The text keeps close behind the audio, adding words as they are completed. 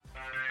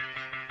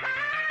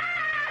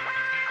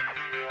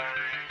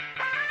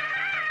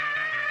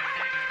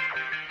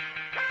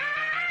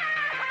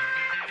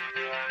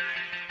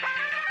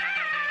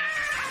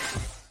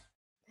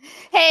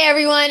Hey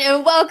everyone,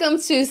 and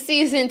welcome to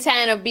season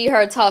 10 of Be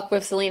Heard Talk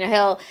with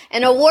SelenaHill,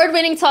 an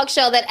award-winning talk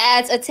show that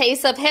adds a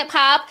taste of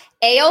hip-hop,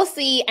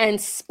 AOC, and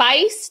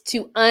spice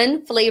to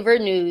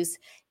unflavored news.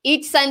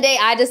 Each Sunday,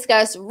 I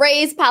discuss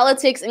race,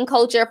 politics, and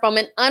culture from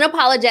an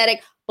unapologetic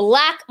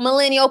Black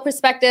millennial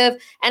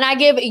perspective, and I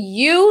give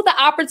you the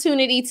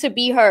opportunity to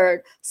be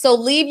heard. So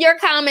leave your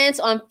comments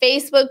on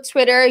Facebook,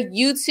 Twitter,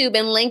 YouTube,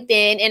 and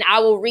LinkedIn, and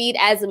I will read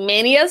as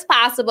many as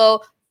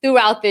possible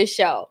throughout this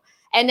show.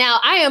 And now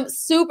I am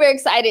super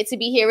excited to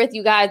be here with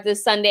you guys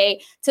this Sunday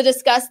to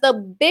discuss the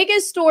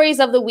biggest stories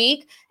of the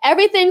week.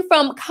 Everything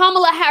from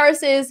Kamala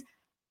Harris's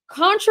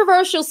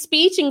controversial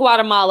speech in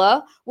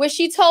Guatemala, where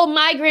she told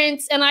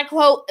migrants, and I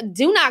quote,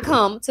 "do not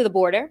come to the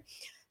border,"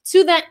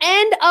 to the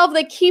end of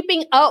the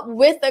keeping up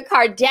with the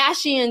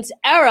Kardashians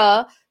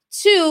era,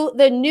 to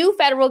the new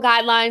federal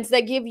guidelines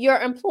that give your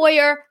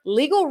employer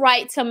legal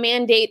right to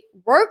mandate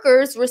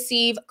workers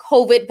receive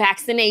COVID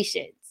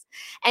vaccinations.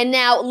 And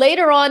now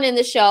later on in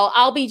the show,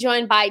 I'll be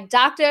joined by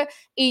Dr.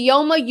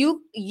 Iheoma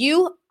U,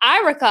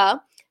 Iruka,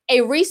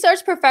 a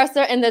research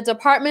professor in the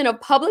Department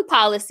of Public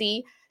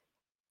Policy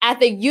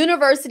at the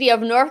University of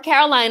North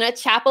Carolina,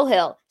 Chapel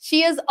Hill.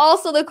 She is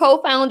also the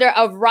co-founder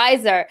of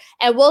Riser,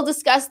 and we'll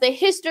discuss the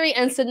history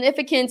and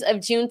significance of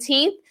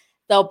Juneteenth,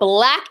 the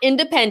Black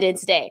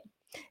Independence Day.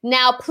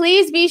 Now,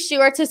 please be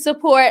sure to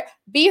support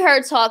Be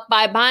Heard Talk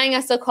by buying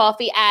us a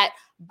coffee at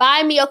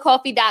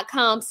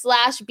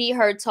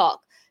buymeacoffee.com/BeHeardTalk.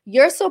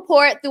 Your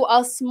support through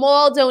a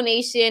small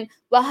donation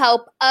will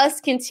help us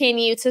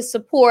continue to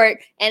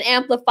support and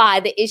amplify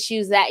the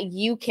issues that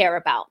you care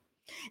about.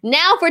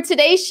 Now for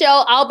today's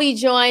show, I'll be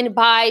joined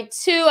by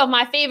two of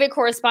my favorite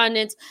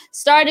correspondents,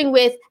 starting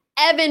with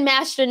Evan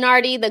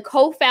Mastronardi, the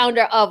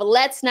co-founder of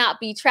Let's Not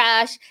Be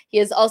Trash. He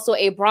is also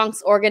a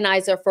Bronx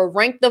organizer for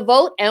Rank the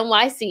Vote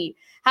NYC.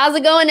 How's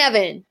it going,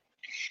 Evan?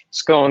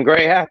 It's going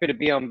great. Happy to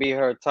be on Be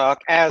Heard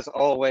Talk. As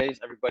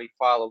always, everybody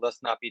follow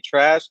Let's Not Be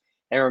Trash.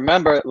 And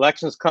remember,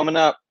 elections coming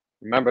up.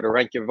 Remember to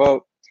rank your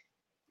vote.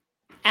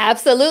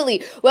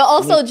 Absolutely. We're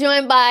also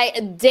joined by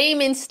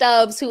Damond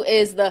Stubbs, who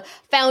is the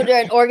founder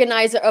and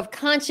organizer of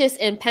Conscious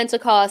in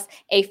Pentecost,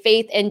 a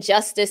faith and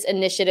justice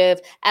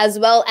initiative, as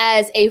well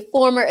as a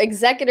former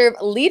executive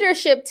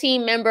leadership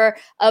team member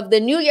of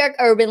the New York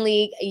Urban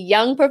League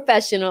Young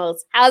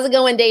Professionals. How's it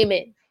going,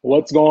 Damond?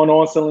 What's going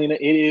on, Selena?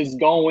 It is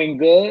going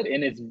good,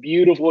 and it's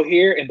beautiful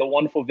here in the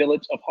wonderful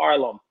village of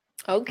Harlem.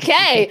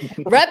 Okay,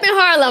 repping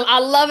Harlem. I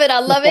love it. I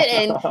love it.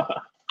 And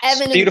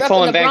Evan is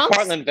beautiful in the Van Bronx.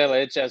 Cortlandt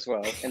Village as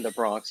well, in the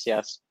Bronx.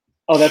 Yes.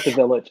 Oh, that's the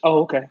village. Oh,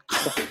 okay.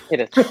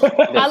 It is.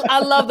 I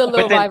love the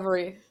little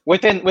rivalry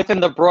within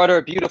the broader,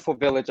 beautiful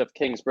village of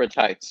Kingsbridge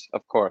Heights,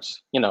 of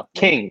course. You know,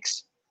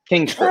 Kingsbridge.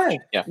 Hey,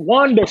 yeah.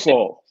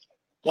 Wonderful.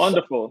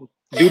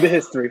 Do the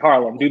history,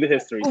 Harlem. Do the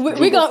history.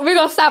 We're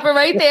gonna stop it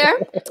right there.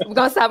 We're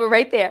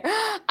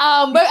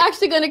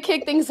actually gonna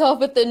kick things off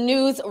with the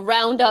news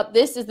roundup.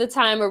 This is the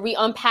time where we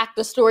unpack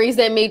the stories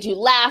that made you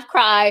laugh,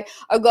 cry,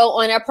 or go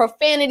on a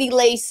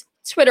profanity-laced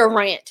Twitter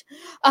rant.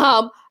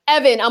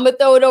 Evan, I'm gonna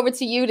throw it over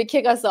to you to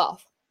kick us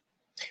off.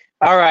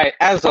 All right.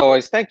 As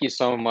always, thank you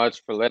so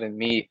much for letting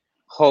me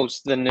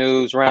host the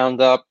news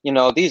roundup. You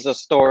know, these are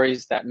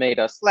stories that made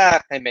us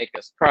laugh. They make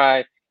us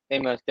cry. They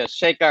must just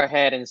shake our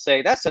head and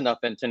say, that's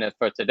enough internet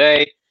for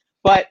today.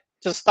 But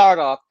to start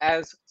off,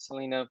 as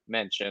Selena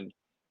mentioned,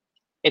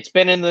 it's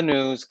been in the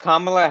news.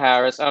 Kamala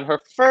Harris, on her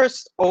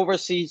first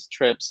overseas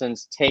trip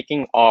since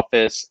taking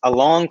office,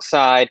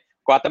 alongside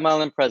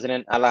Guatemalan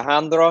President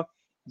Alejandro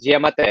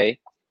Giammattei,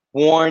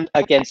 warned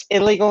against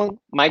illegal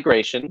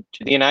migration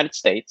to the United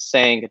States,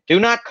 saying, do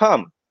not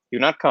come. The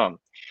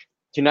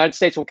United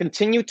States will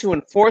continue to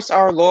enforce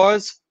our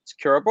laws,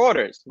 secure our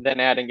borders. Then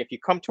adding, if you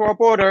come to our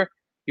border,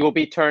 you will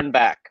be turned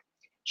back.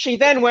 She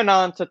then went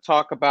on to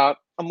talk about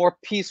a more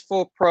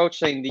peaceful approach,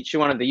 saying that she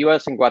wanted the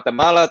U.S. and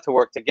Guatemala to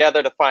work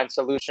together to find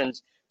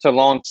solutions to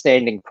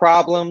long-standing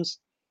problems.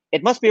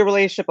 It must be a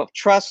relationship of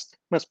trust,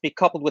 must be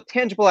coupled with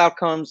tangible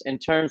outcomes in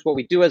terms of what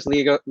we do as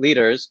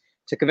leaders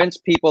to convince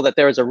people that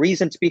there is a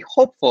reason to be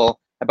hopeful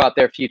about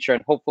their future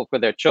and hopeful for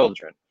their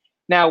children.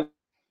 Now,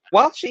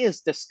 while she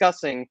is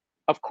discussing,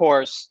 of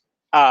course,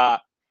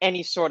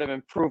 any sort of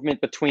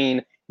improvement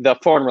between the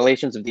foreign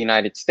relations of the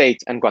United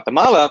States and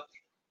Guatemala,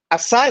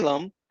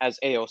 asylum, as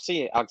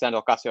AOC,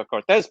 Alexandria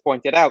Ocasio-Cortez,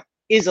 pointed out,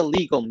 is a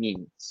legal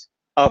means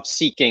of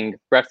seeking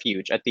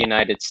refuge at the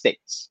United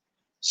States.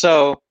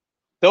 So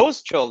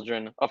those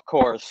children, of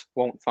course,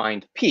 won't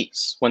find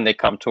peace when they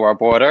come to our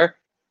border,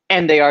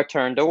 and they are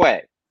turned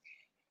away.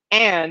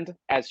 And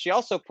as she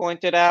also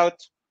pointed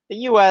out, the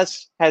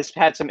U.S. has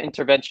had some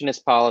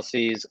interventionist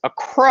policies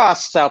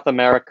across South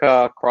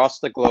America,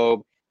 across the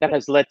globe, that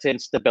has led to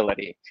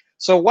instability.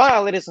 So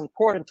while it is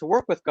important to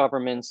work with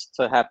governments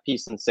to have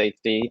peace and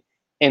safety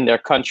in their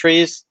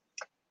countries,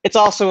 it's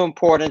also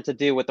important to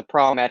deal with the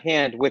problem at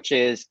hand, which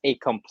is a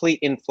complete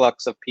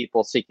influx of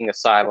people seeking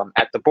asylum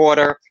at the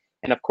border.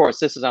 And of course,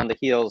 this is on the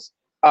heels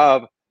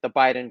of the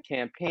Biden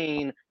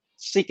campaign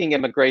seeking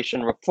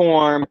immigration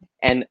reform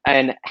and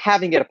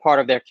having it a part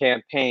of their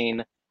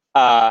campaign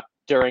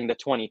during the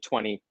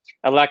 2020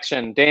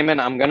 election. Damon,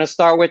 I'm going to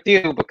start with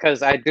you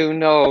because I do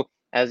know,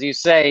 as you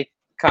say,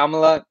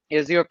 Kamala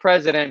is your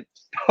president.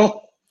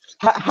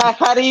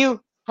 How do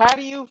you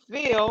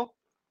feel?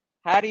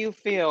 How do you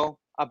feel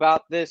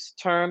about this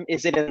term?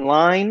 Is it in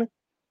line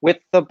with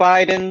the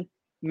Biden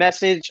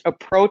message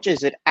approach?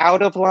 Is it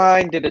out of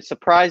line? Did it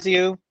surprise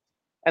you?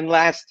 And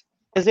last,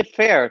 is it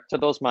fair to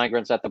those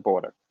migrants at the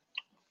border?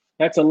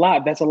 That's a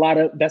lot. That's a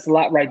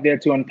lot right there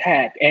to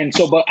unpack. And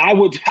so, but I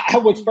would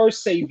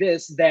first say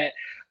this, that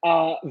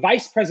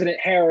Vice President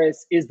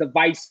Harris is the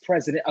Vice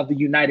President of the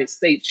United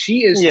States.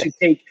 She is to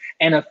take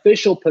an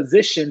official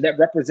position that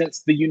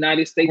represents the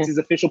United States'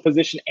 official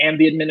position and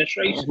the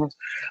administration.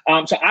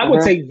 So I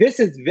would say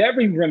this is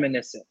very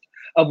reminiscent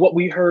of what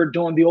we heard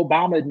during the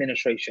Obama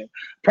administration.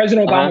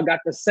 President Obama got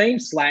the same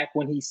slack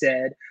when he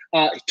said,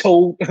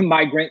 told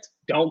migrants,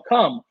 don't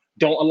come.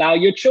 Don't allow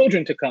your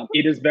children to come.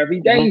 It is very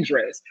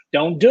dangerous.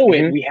 Don't do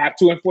it. We have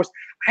to enforce.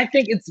 I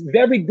think it's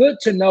very good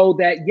to know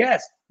that,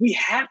 yes, we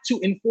have to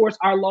enforce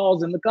our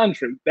laws in the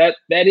country. That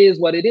is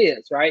what it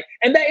is, right?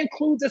 And that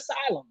includes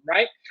asylum,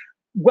 right?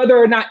 Whether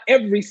or not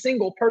every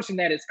single person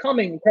that is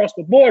coming across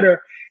the border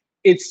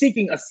is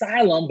seeking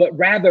asylum, but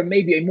rather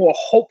maybe a more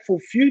hopeful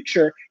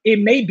future, it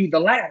may be the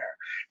latter.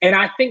 And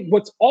I think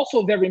what's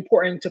also very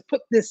important to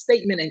put this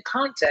statement in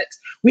context,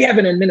 we have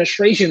an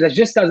administration that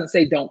just doesn't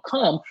say don't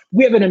come.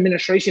 We have an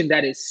administration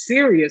that is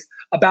serious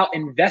about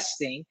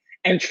investing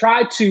and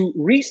try to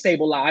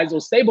restabilize or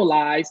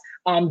stabilize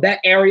that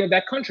area of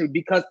that country.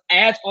 Because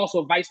as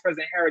also Vice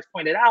President Harris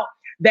pointed out,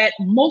 that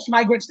most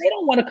migrants, they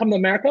don't want to come to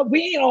America.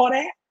 We ain't all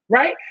that,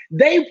 right?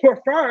 They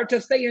prefer to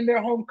stay in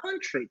their home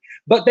country,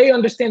 but they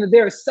understand that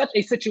there is such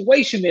a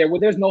situation there where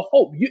there's no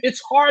hope.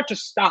 It's hard to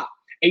stop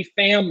a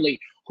family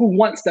who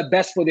wants the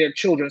best for their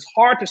children. It's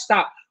hard to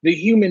stop the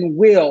human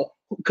will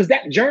because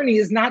that journey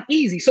is not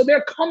easy. So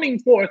they're coming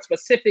for a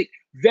specific,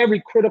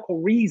 very critical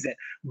reason.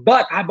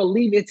 But I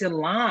believe it's in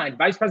line.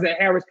 Vice President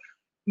Harris,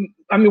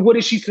 I mean, what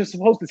is she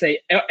supposed to say?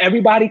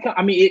 Everybody come?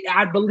 I mean,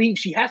 I believe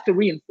she has to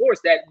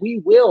reinforce that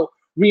we will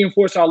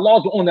reinforce our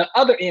laws. But on the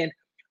other end,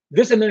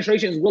 this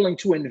administration is willing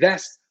to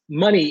invest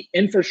money,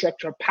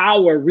 infrastructure,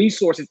 power,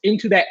 resources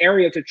into that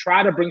area to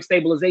try to bring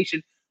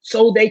stabilization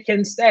so they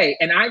can stay.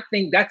 And I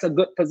think that's a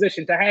good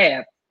position to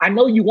have. I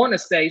know you want to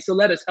stay, so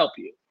let us help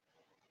you.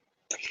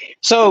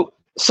 So,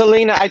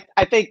 Selena,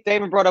 I think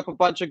Damon brought up a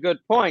bunch of good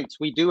points.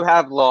 We do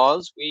have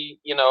laws.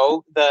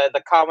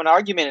 The common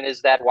argument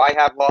is that why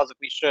have laws if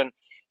we shouldn't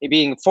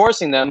be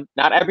enforcing them?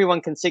 Not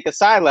everyone can seek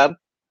asylum.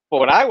 But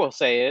what I will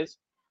say is,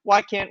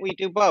 why can't we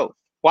do both?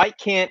 Why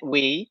can't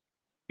we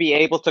be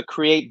able to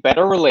create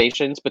better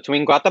relations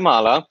between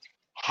Guatemala,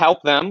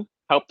 help them,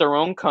 help their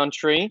own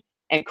country,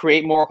 and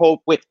create more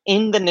hope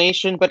within the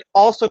nation, but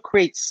also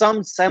create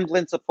some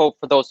semblance of hope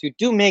for those who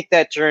do make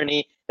that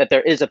journey, that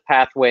there is a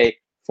pathway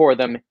for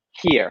them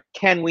here?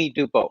 Can we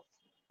do both?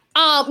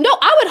 No,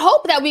 I would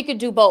hope that we could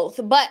do both,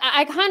 but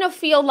I kind of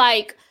feel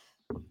like,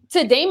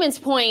 to Damon's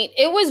point,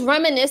 it was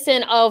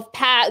reminiscent of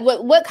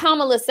what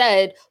Kamala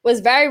said was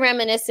very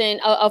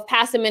reminiscent of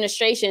past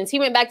administrations. He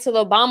went back to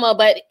the Obama,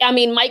 but I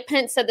mean, Mike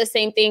Pence said the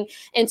same thing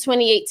in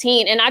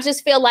 2018. And I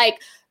just feel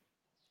like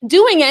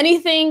doing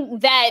anything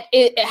that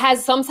it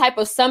has some type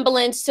of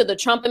semblance to the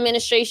Trump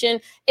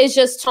administration is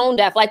just tone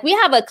deaf. Like, we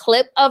have a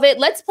clip of it.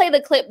 Let's play the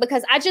clip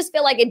because I just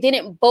feel like it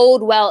didn't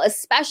bode well,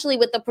 especially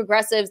with the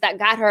progressives that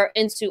got her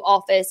into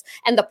office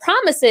and the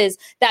promises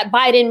that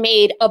Biden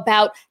made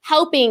about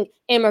helping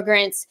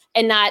immigrants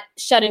and not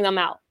shutting them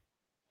out.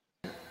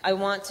 I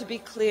want to be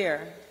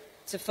clear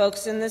to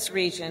folks in this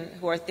region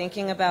who are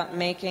thinking about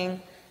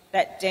making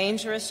that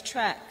dangerous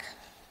trek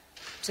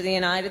to the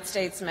United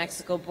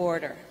States-Mexico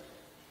border.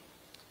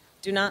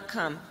 Do not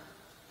come.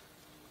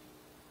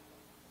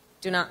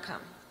 Do not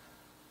come.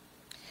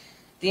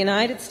 The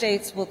United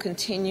States will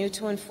continue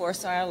to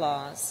enforce our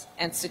laws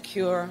and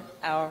secure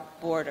our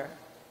border.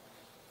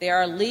 There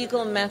are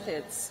legal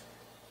methods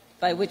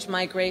by which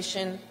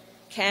migration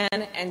can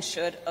and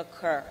should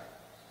occur.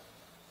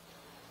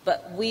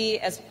 But we,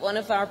 as one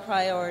of our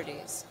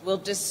priorities, will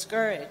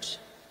discourage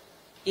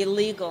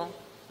illegal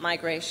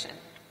migration.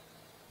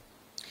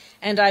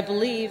 And I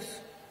believe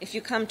if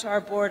you come to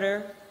our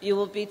border, you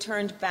will be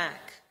turned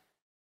back.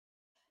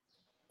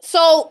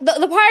 So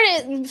the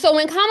part is, so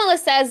when Kamala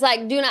says,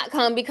 like, do not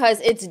come because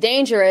it's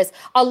dangerous,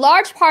 a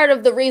large part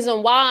of the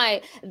reason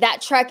why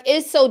that trek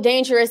is so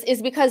dangerous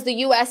is because the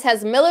U.S.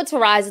 has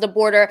militarized the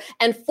border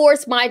and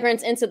forced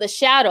migrants into the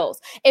shadows.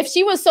 If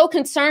she was so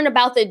concerned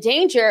about the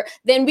danger,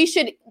 then we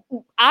should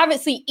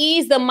obviously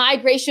ease the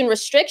migration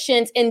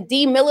restrictions and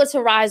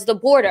demilitarize the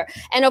border.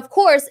 And of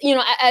course, you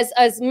know,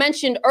 as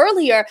mentioned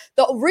earlier,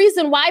 the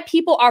reason why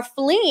people are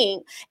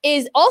fleeing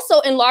is also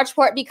in large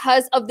part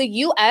because of the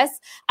U.S.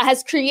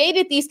 has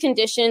created these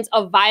conditions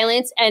of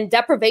violence and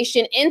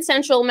deprivation in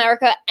Central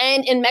America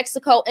and in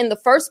Mexico in the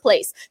first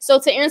place. So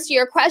to answer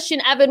your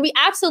question, Evan, we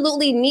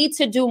absolutely need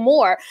to do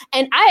more.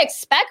 And I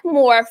expect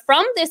more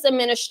from this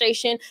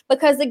administration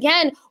because,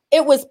 again,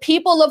 it was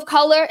people of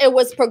color, it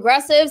was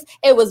progressives,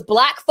 it was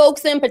Black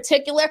folks in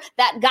particular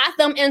that got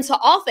them into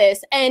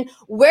office. And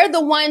we're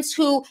the ones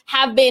who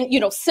have been,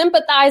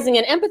 sympathizing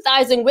and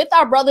empathizing with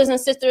our brothers and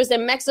sisters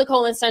in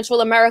Mexico and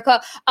Central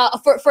America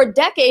for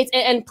decades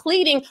and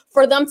pleading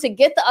for them to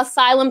get the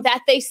asylum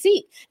that they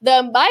seek.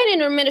 The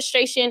Biden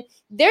administration,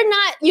 they're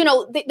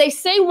not, they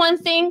say one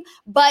thing,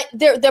 but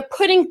they're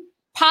putting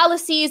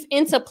policies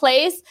into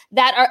place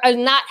that are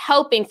not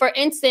helping. For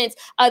instance,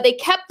 they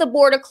kept the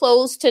border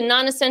closed to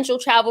non-essential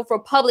travel for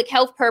public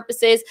health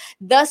purposes,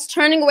 thus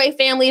turning away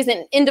families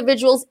and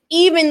individuals,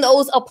 even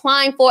those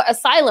applying for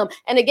asylum.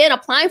 And again,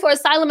 applying for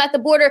asylum at the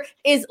border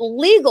is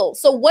legal.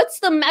 So what's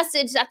the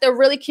message that they're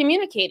really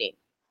communicating?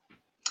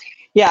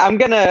 Yeah, I'm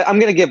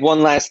gonna give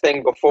one last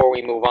thing before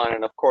we move on,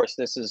 and of course,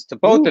 this is to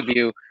both of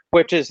you,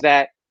 which is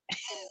that,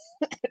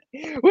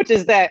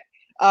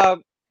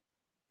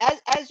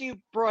 as you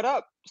brought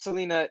up,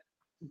 Selena,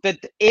 that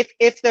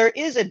if there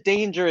is a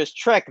dangerous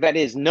trek that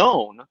is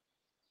known,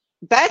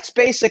 that's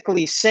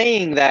basically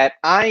saying that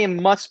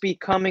must be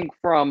coming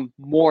from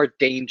more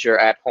danger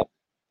at home,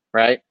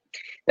 right?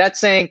 That's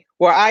saying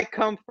where I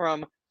come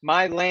from,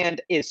 my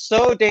land is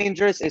so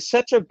dangerous, is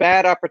such a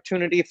bad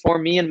opportunity for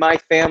me and my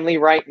family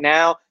right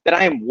now that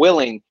I am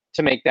willing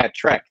to make that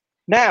trek.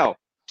 Now,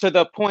 to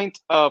the point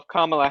of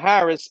Kamala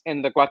Harris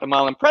and the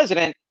Guatemalan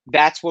president,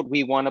 that's what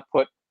we want to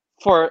put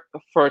for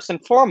first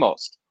and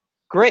foremost.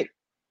 Great.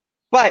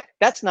 But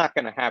that's not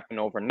going to happen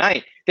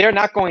overnight. They're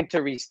not going to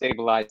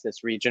restabilize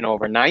this region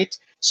overnight.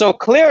 So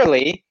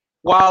clearly,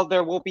 while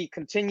there will be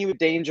continued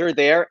danger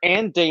there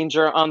and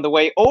danger on the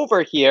way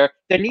over here,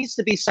 there needs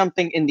to be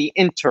something in the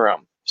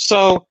interim.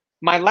 So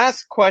my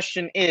last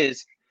question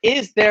is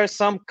there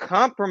some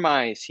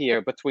compromise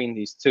here between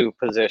these two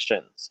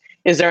positions?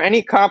 Is there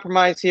any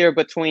compromise here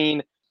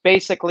between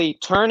basically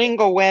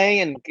turning away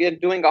and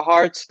doing a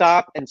hard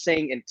stop and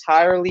saying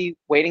entirely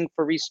waiting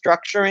for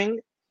restructuring,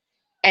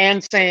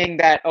 and saying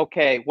that,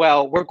 okay,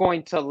 well, we're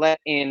going to let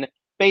in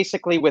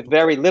basically with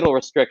very little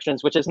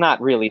restrictions, which is not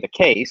really the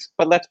case,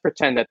 but let's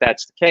pretend that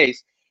that's the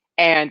case,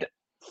 and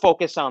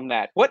focus on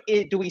that?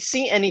 Do we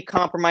see any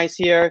compromise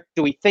here?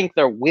 Do we think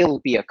there will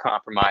be a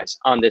compromise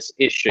on this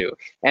issue?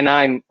 And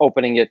I'm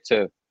opening it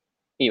to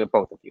either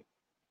both of you.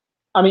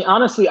 I mean,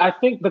 honestly, I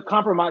think the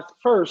compromise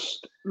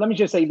first, let me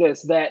just say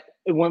this, that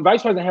when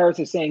Vice President Harris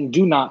is saying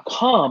do not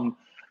come,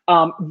 there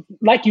are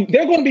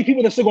going to be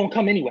people that are still going to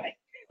come anyway.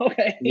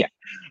 Okay. Yeah.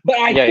 But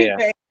I think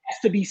that it has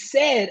to be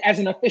said as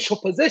an official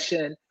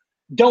position,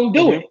 don't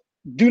do it.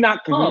 Do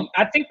not come.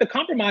 I think the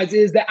compromise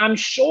is that I'm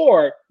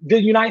sure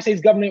the United States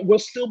government will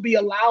still be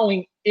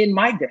allowing in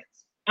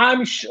migrants.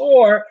 I'm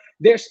sure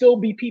there still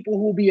be people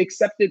who will be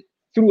accepted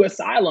through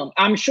asylum.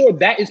 I'm sure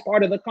that is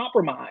part of the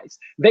compromise.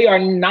 They are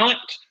not,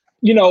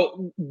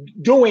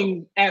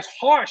 doing as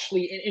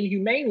harshly and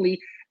inhumanely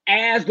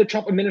as the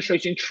Trump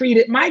administration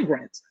treated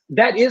migrants.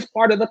 That is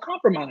part of the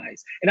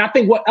compromise. And I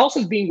think what else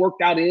is being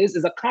worked out is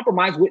a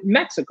compromise with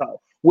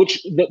Mexico,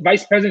 which the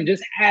vice president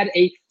just had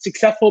a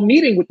successful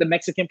meeting with the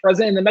Mexican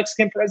president. And the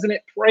Mexican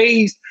president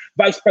praised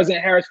Vice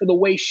President Harris for the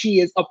way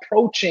she is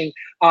approaching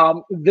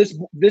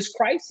this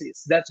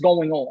crisis that's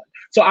going on.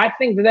 So I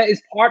think that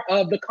is part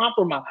of the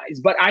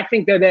compromise. But I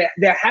think that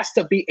there has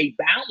to be a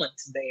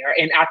balance there.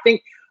 And I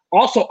think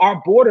also our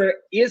border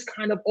is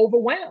kind of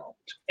overwhelmed.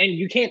 And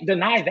you can't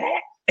deny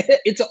that.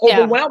 It's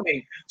overwhelming.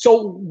 Yeah.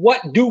 So what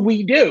do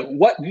we do?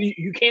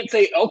 You can't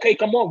say, okay,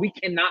 come on, we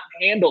cannot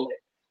handle it.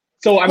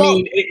 So, I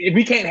mean, if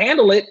we can't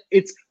handle it,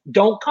 it's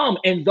don't come.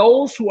 And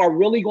those who are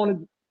really going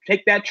to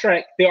take that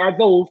trek, there are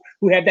those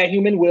who have that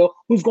human will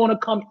who's going to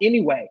come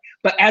anyway.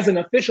 But as an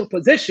official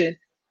position,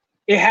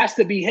 it has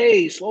to be,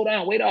 hey, slow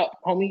down, wait up,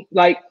 homie.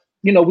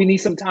 We need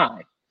some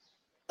time.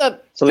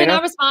 Can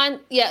I respond?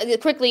 Yeah,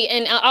 quickly.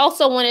 And I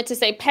also wanted to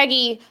say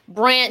Peggy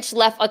Branch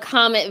left a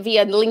comment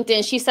via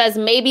LinkedIn. She says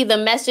maybe the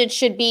message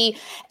should be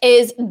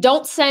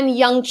don't send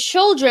young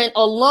children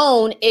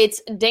alone.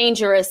 It's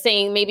dangerous.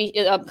 Saying maybe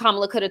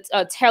Kamala could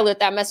have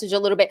tailored that message a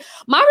little bit.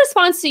 My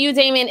response to you,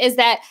 Damon, is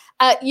that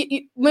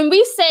when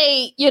we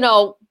say,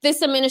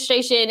 this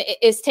administration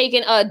is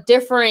taking a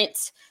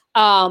different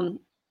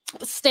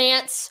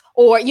stance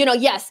or,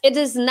 yes, it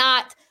is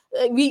not.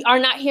 We are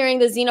not hearing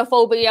the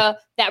xenophobia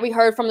that we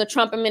heard from the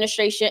Trump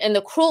administration and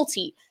the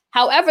cruelty.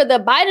 However, the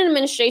Biden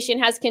administration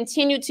has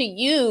continued to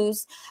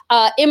use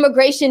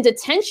immigration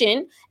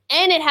detention,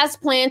 and it has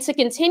planned to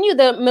continue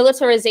the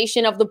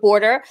militarization of the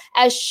border,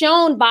 as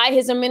shown by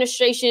his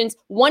administration's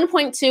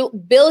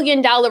 $1.2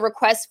 billion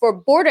request for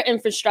border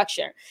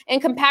infrastructure. In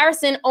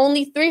comparison,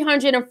 only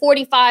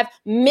 $345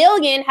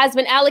 million has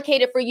been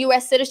allocated for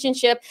U.S.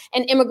 citizenship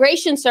and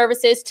immigration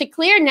services to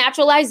clear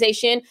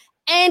naturalization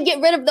and get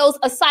rid of those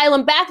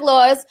asylum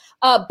backlogs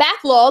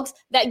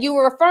that you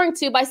were referring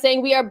to by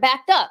saying we are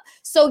backed up.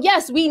 So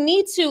yes, we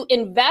need to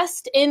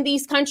invest in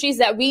these countries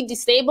that we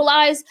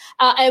destabilize,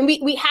 and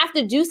we have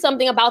to do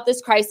something about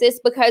this crisis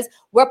because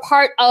we're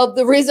part of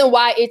the reason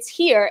why it's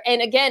here.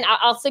 And again,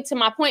 I'll stick to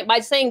my point by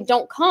saying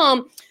don't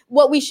come.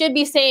 what we should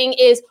be saying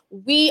is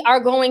we are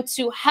going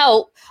to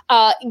help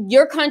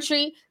your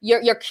country,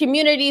 your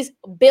communities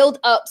build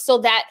up so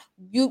that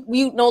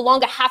you no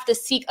longer have to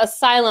seek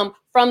asylum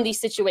from these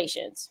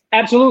situations.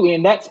 Absolutely.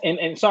 And that's,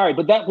 and sorry,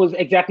 but that was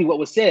exactly what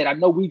was said. I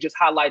know we just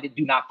highlighted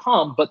do not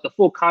come, but the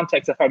full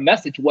context of her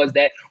message was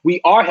that we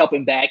are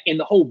helping back, and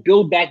the whole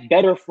build back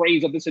better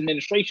phrase of this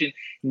administration.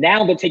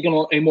 Now they're taking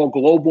on a more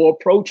global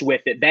approach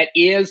with it. That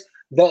is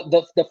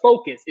the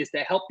focus, is to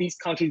help these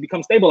countries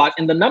become stabilized.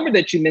 And the number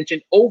that you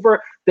mentioned,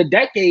 over the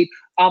decade,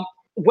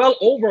 well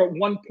over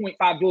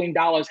 $1.5 billion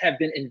have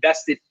been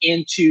invested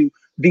into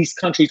these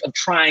countries of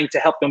trying to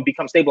help them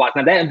become stabilized.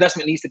 Now that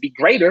investment needs to be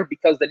greater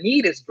because the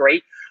need is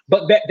great,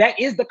 but that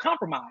is the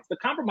compromise. The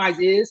compromise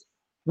is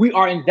we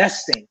are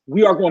investing.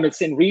 We are going to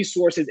send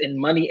resources and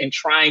money and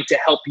trying to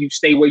help you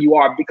stay where you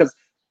are, because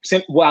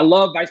what I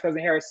love Vice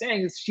President Harris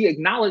saying is she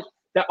acknowledged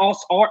that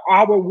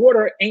our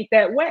water ain't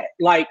that wet.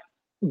 Like,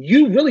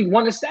 you really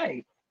want to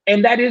stay.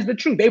 And that is the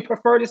truth. They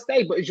prefer to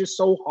stay, but it's just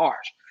so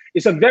harsh.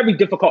 It's a very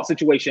difficult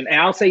situation. And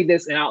I'll say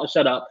this and I'll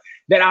shut up,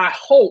 that I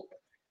hope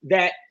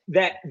that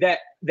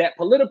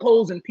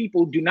politicals and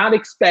people do not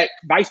expect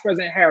Vice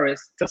President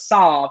Harris to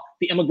solve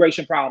the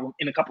immigration problem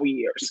in a couple of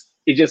years.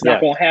 It's just not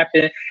going to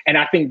happen. And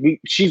I think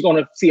she's going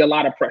to see a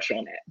lot of pressure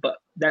on that. But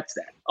that's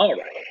that. All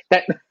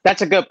right.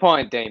 That's a good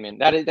point, Damon.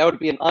 That would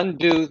be an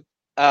undue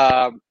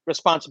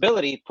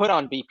responsibility put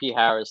on VP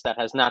Harris that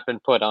has not been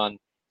put on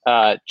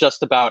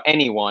just about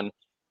anyone.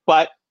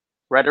 But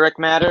rhetoric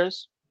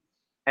matters,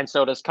 and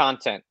so does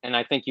content. And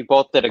I think you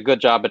both did a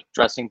good job at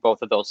addressing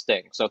both of those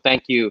things. So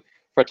thank you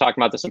for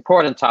talking about this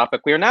important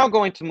topic. We are now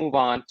going to move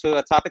on to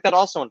a topic that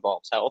also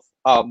involves health,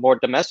 more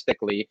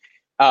domestically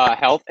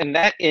health, and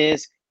that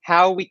is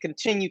how we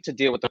continue to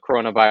deal with the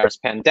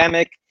coronavirus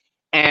pandemic.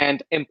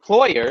 And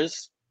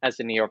employers, as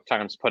the New York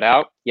Times put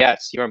out,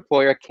 yes, your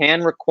employer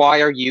can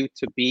require you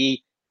to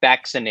be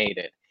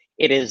vaccinated.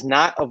 It is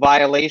not a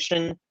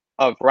violation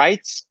of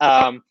rights.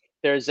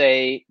 There's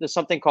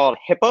something called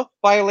HIPAA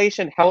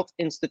violation, Health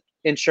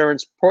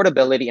Insurance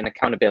Portability and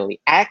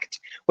Accountability Act,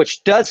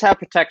 which does have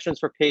protections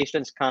for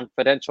patients'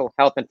 confidential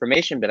health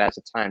information, but as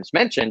the Times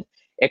mentioned,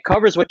 it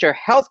covers what your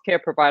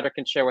healthcare provider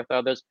can share with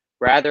others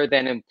rather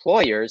than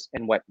employers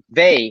and what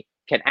they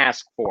can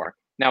ask for.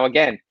 Now,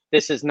 again,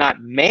 this is not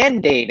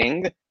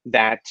mandating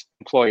that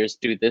employers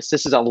do this.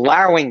 This is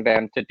allowing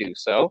them to do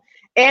so.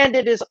 And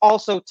it is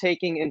also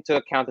taking into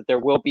account that there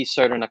will be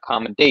certain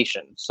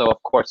accommodations. So,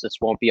 of course, this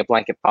won't be a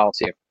blanket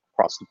policy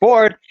across the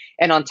board.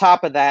 And on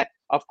top of that,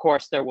 of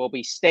course, there will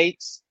be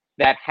states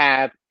that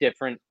have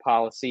different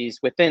policies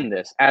within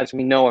this. As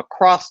we know,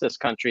 across this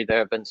country, there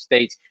have been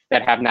states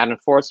that have not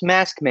enforced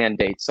mask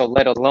mandates. So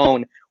let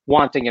alone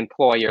wanting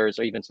employers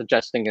or even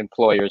suggesting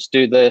employers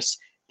do this.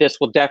 This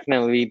will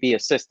definitely be a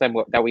system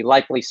that we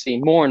likely see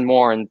more and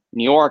more in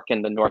New York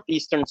and the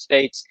northeastern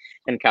states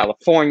and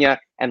California,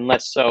 and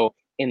less so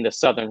in the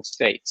southern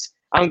states.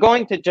 I'm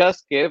going to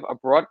just give a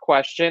broad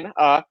question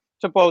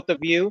to both of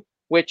you,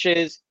 which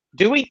is,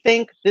 do we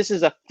think this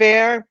is a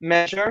fair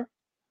measure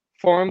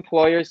for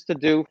employers to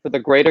do for the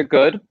greater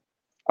good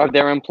of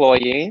their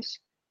employees,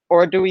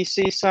 or do we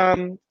see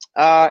some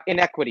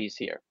inequities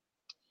here?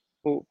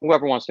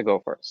 Whoever wants to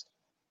go first.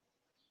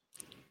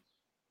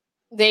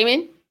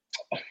 Damon?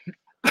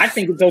 I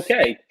think it's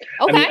okay.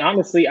 I mean,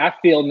 honestly, I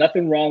feel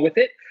nothing wrong with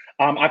it.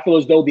 I feel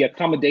as though the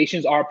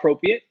accommodations are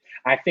appropriate.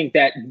 I think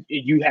that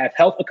you have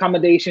health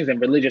accommodations and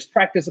religious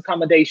practice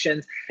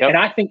accommodations. Yep. And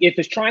I think if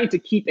it's trying to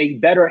keep a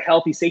better,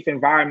 healthy, safe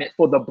environment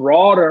for the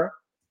broader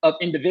of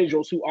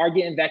individuals who are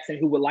getting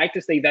vaccinated, who would like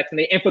to stay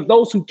vaccinated, and for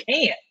those who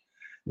can't,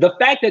 the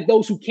fact that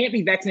those who can't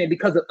be vaccinated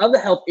because of other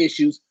health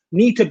issues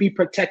need to be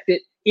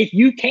protected. If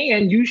you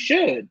can, you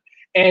should.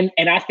 And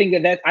I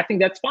think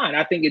that's fine.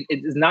 I think it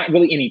is not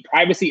really any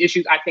privacy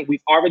issues. I think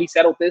we've already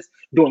settled this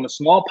during the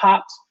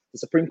smallpox. The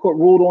Supreme Court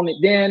ruled on it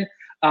then.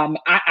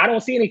 I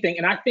don't see anything.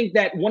 And I think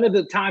that one of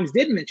the Times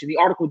did mention, the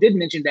article did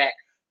mention that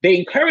they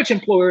encourage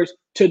employers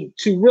to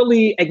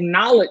really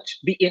acknowledge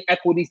the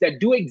inequities that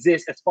do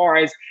exist as far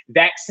as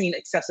vaccine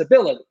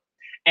accessibility,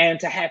 and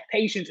to have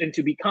patience and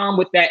to be calm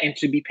with that and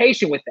to be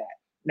patient with that.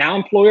 Now,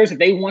 employers, if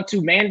they want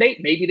to mandate,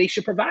 maybe they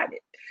should provide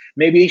it.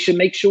 Maybe they should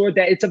make sure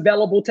that it's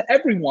available to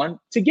everyone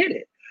to get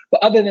it.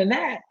 But other than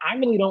that, I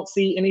really don't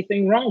see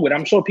anything wrong with it.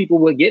 I'm sure people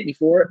will get me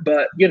for it,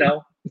 but you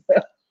know.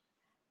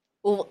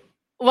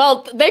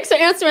 Well, thanks for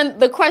answering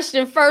the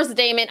question first,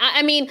 Damon.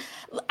 I mean,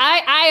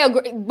 I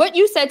agree. What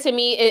you said to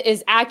me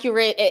is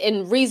accurate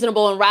and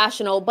reasonable and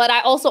rational, but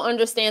I also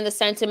understand the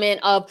sentiment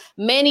of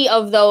many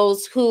of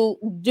those who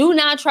do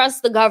not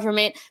trust the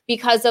government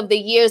because of the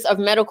years of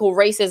medical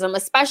racism,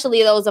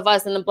 especially those of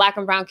us in the Black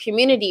and brown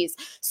communities.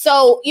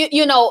 So,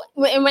 you know,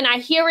 when I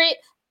hear it,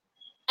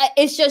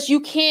 it's just,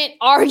 you can't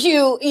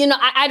argue, you know,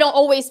 I don't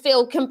always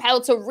feel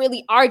compelled to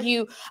really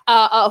argue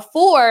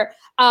for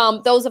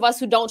those of us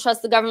who don't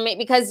trust the government,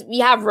 because we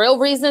have real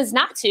reasons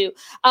not to.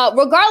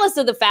 Regardless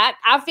of the fact,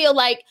 I feel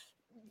like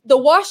the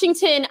Wall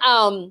Street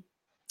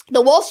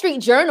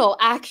Journal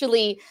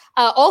actually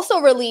also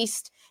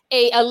released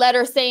a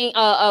letter saying,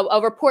 a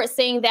report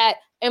saying that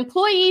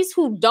employees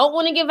who don't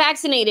want to get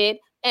vaccinated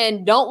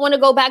and don't want to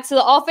go back to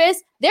the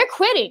office, they're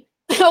quitting.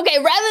 Okay,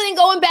 rather than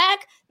going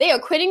back, they are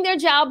quitting their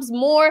jobs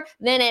more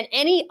than at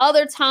any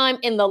other time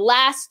in the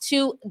last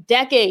 2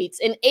 decades.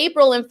 In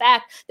April, in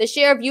fact, the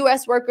share of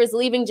U.S. workers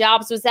leaving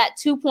jobs was at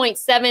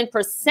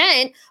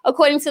 2.7%,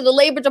 according to the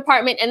Labor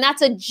Department, and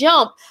that's a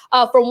jump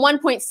from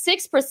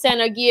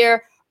 1.6% a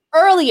year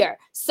earlier.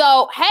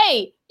 So,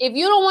 hey, if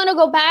you don't want to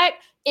go back,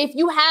 if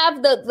you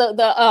have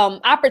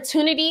the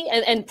opportunity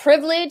and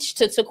privilege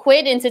to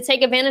quit and to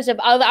take advantage of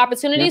other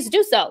opportunities,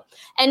 do so.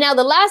 And now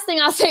the last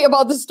thing I'll say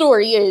about the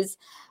story is,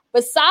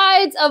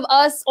 besides of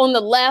us on the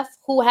left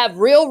who have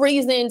real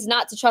reasons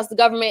not to trust the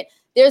government,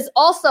 there's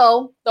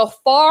also the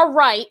far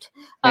right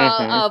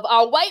of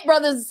our white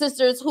brothers and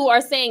sisters who are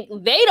saying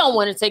they don't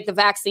want to take the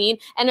vaccine.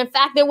 And in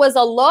fact, there was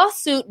a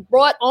lawsuit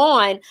brought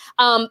on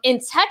in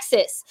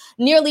Texas.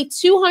 Nearly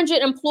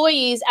 200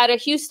 employees at a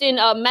Houston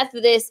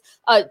Methodist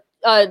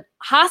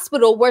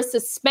hospital were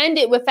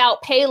suspended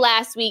without pay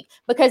last week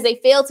because they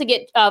failed to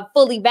get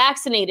fully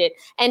vaccinated.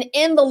 And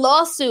in the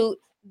lawsuit,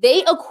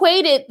 they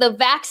equated the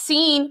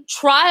vaccine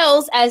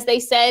trials, as they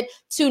said,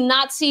 to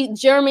Nazi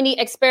Germany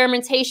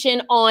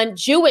experimentation on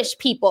Jewish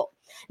people.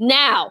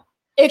 Now,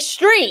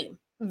 extreme,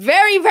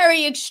 very,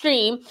 very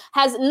extreme,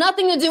 has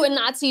nothing to do with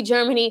Nazi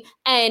Germany.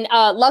 And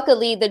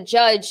luckily, the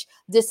judge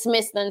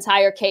dismissed the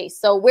entire case.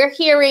 So we're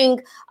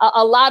hearing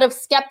a lot of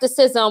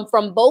skepticism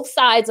from both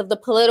sides of the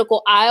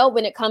political aisle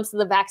when it comes to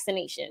the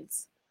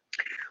vaccinations.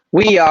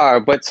 We are,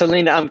 but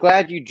Selena, I'm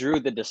glad you drew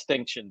the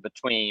distinction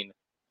between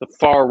the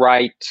far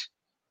right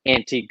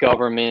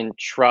anti-government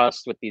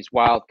trust with these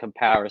wild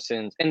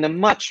comparisons and the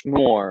much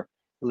more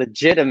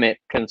legitimate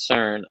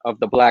concern of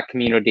the Black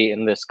community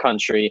in this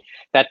country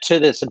that to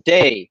this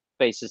day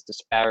faces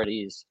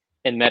disparities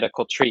in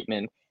medical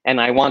treatment.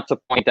 And I want to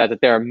point out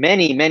that there are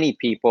many, many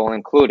people,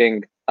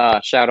 including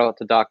shout out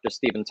to Dr.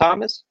 Stephen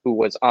Thomas, who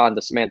was on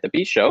the Samantha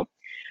Bee show,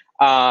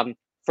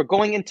 for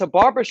going into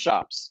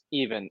barbershops,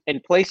 even in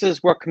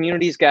places where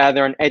communities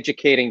gather and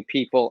educating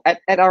people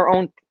at our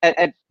own,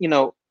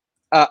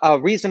 a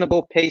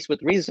reasonable pace with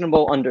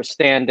reasonable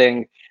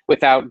understanding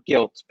without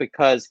guilt,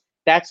 because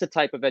that's the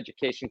type of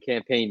education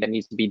campaign that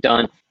needs to be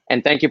done.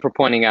 And thank you for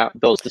pointing out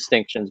those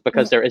distinctions,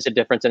 because there is a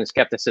difference in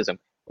skepticism.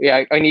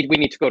 Yeah, we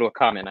need to go to a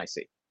comment, I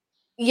see.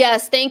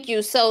 Yes, thank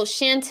you. So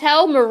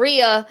Chantel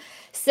Maria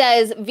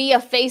says via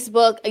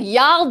Facebook,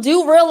 y'all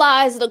do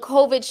realize the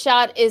COVID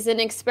shot is an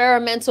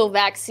experimental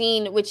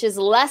vaccine, which is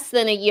less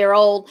than a year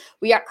old.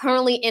 We are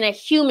currently in a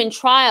human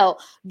trial.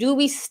 Do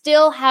we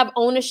still have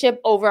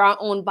ownership over our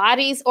own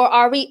bodies, or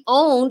are we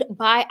owned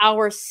by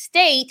our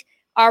state?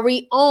 Are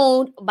we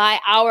owned by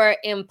our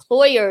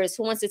employers?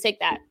 Who wants to take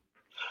that?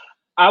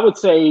 I would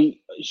say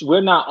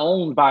we're not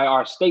owned by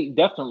our state,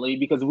 definitely,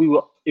 because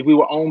if we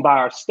were owned by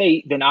our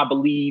state, then I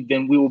believe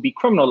then we will be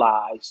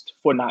criminalized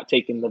for not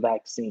taking the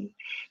vaccine.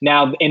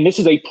 Now, and this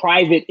is a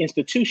private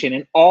institution,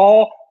 and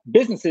all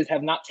businesses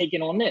have not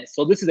taken on this.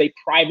 So this is a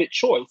private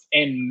choice,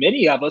 and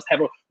many of us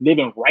live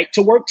in right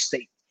to work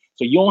states.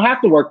 So you don't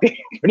have to work there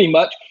pretty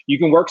much. You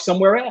can work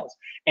somewhere else.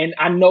 And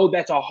I know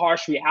that's a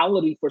harsh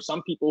reality for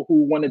some people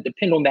who want to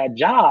depend on that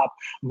job,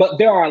 but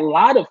there are a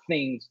lot of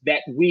things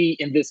that we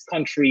in this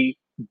country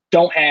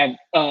don't have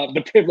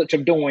the privilege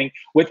of doing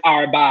with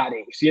our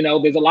bodies. You know,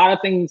 there's a lot of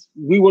things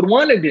we would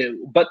want to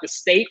do, but the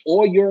state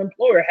or your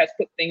employer has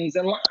put things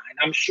in line.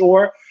 I'm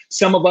sure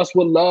some of us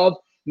would love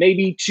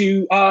maybe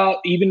to,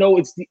 even though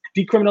it's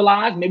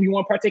decriminalized, maybe you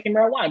want to partake in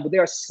marijuana, but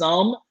there are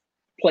some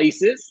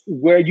places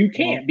where you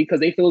can't because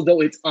they feel as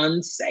though it's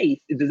unsafe.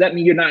 Does that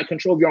mean you're not in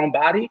control of your own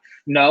body?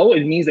 No,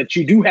 it means that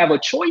you do have a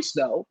choice,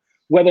 though,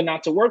 whether or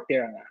not to work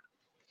there or not.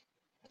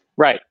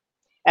 Right.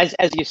 As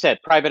you said,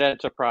 private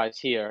enterprise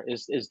here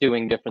is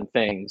doing different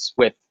things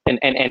with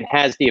and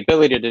has the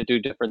ability to do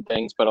different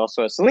things. But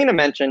also, as Selena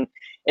mentioned,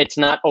 it's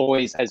not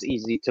always as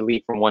easy to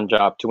leave from one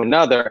job to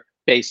another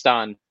based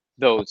on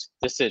those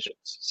decisions.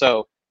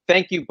 So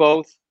thank you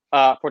both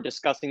for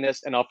discussing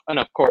this. And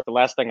of course, the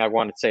last thing I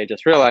wanted to say,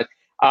 just realized,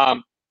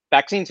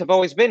 vaccines have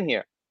always been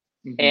here.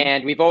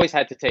 And we've always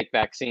had to take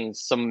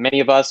vaccines. Many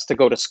of us to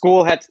go to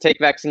school had to take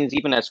vaccines,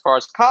 even as far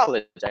as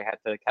college, I had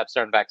to have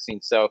certain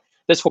vaccines. So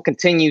this will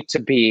continue to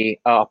be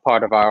a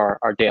part of our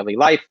daily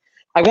life.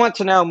 I want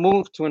to now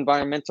move to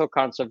environmental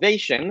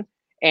conservation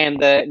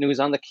and the news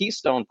on the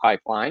Keystone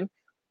Pipeline.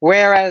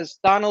 Whereas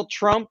Donald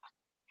Trump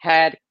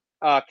had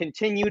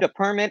continued a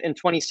permit in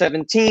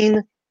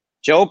 2017,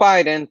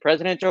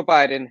 President Joe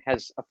Biden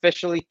has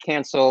officially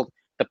canceled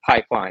the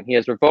pipeline. He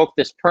has revoked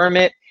this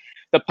permit.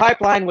 The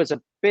pipeline was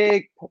a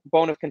big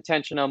bone of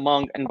contention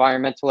among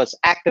environmentalist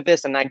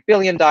activists, a $9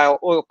 billion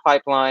oil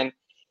pipeline,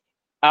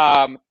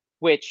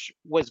 which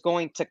was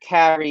going to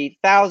carry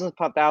thousands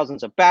upon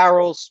thousands of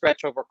barrels,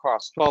 stretch over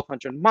across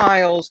 1,200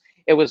 miles.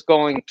 It was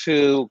going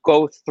to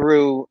go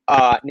through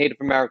Native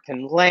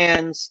American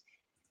lands.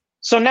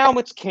 So now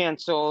it's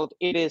canceled.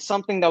 It is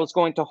something that was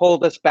going to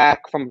hold us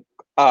back from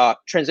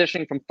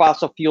transitioning from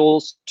fossil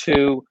fuels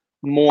to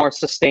more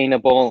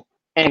sustainable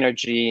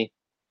energy.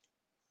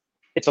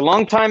 It's a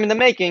long time in the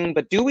making,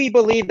 but do we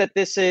believe that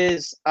this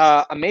is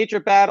a major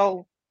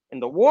battle in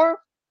the war?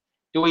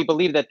 Do we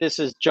believe that this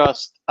is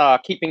just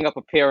keeping up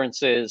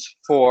appearances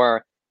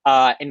for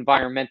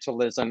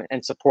environmentalism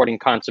and supporting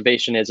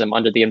conservationism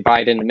under the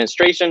Biden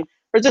administration?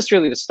 Or is this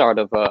really the start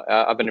of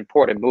an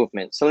important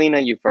movement?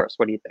 Selena, you first.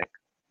 What do you think?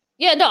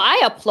 Yeah, no,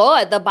 I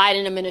applaud the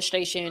Biden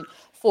administration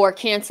for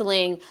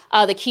canceling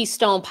the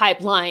Keystone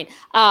Pipeline.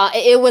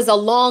 It was a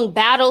long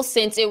battle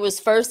since it was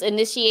first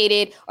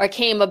initiated or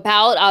came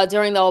about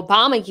during the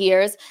Obama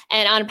years.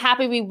 And I'm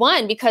happy we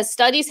won because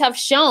studies have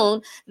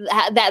shown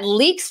that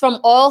leaks from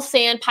oil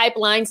sand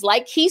pipelines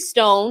like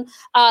Keystone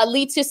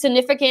lead to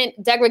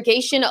significant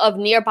degradation of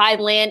nearby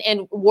land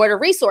and water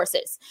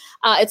resources.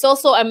 It's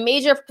also a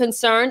major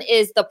concern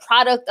is the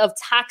product of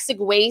toxic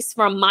waste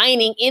from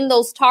mining in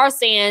those tar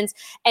sands,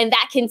 and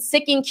that can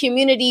sicken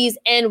communities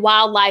and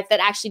wildlife that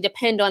actually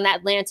depend on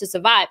that land to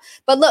survive.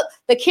 But look,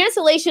 the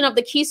cancellation of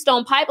the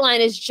Keystone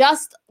Pipeline is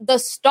just the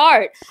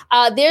start.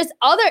 There's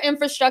other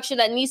infrastructure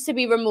that needs to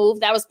be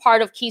removed that was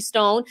part of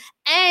Keystone.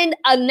 And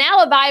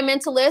now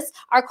environmentalists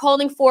are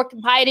calling for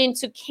Biden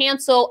to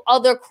cancel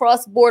other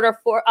cross-border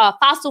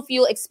fossil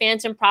fuel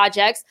expansion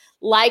projects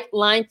like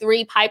Line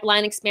 3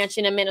 pipeline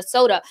expansion in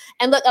Minnesota.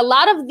 And look, a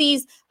lot of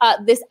these,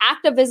 this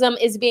activism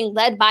is being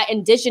led by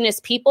indigenous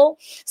people.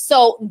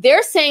 So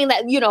they're saying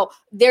that, you know,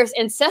 there's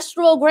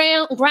ancestral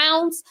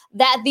grounds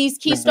that these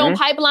Keystone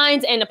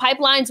pipelines and the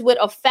pipelines would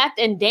affect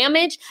and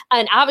damage.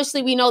 And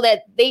obviously we know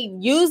that they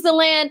use the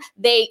land.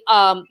 They,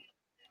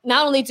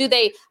 not only do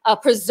they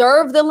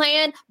preserve the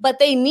land, but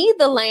they need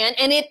the land,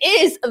 and it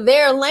is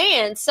their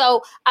land.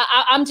 So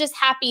I'm just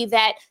happy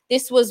that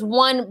this was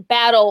one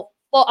battle,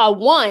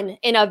 won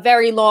in a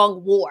very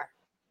long war.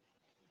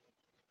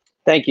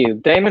 Thank you.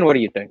 Damon, what do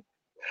you think?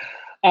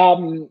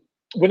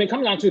 When it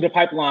comes down to the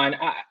pipeline,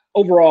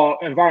 overall,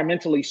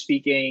 environmentally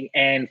speaking,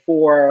 and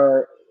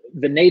for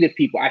the Native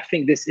people, I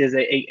think this is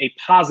a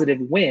positive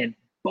win.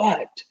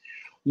 But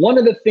one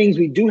of the things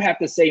we do have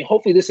to say,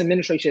 hopefully this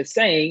administration is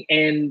saying,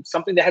 and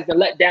something that has been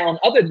let down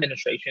other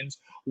administrations,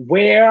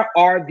 where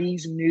are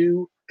these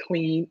new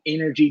clean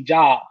energy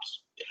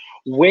jobs?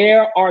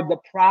 Where are the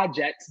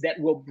projects that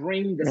will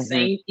bring the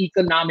same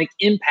economic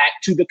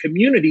impact to the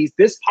communities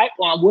this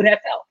pipeline would have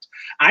helped?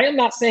 I am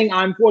not saying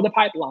I'm for the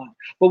pipeline,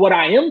 but what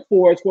I am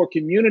for is for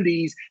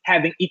communities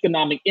having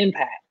economic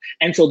impact.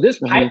 And so this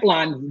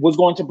pipeline was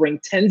going to bring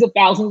tens of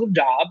thousands of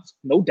jobs,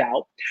 no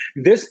doubt.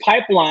 This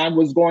pipeline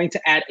was going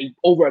to add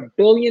over $1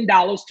 billion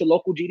to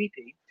local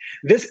GDP.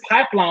 This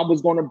pipeline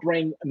was going to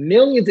bring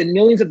millions and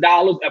millions of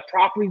dollars of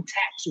property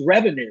tax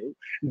revenue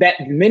that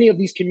many of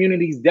these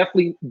communities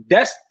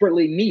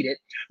desperately needed,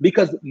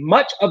 because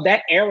much of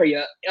that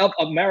area of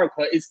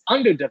America is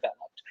underdeveloped.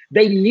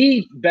 They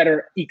need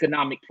better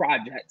economic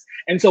projects.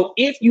 And so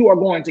if you are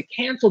going to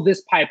cancel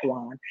this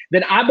pipeline,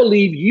 then I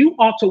believe you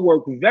ought to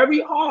work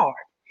very hard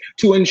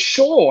to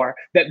ensure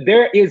that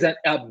there is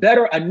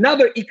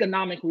another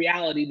economic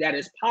reality that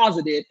is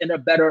positive and a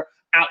better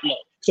outlook.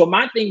 So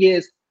my thing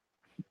is,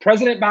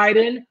 President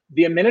Biden,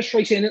 the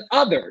administration, and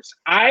others,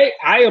 I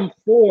am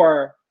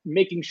for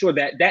making sure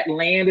that that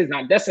land is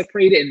not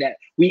desecrated and that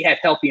we have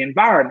healthy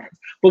environments.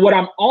 But what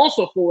I'm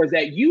also for is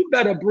that you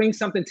better bring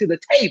something to the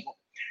table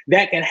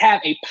that can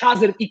have a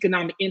positive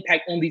economic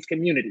impact on these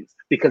communities,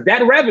 because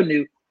that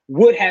revenue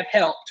would have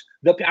helped.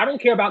 I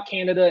don't care about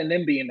Canada and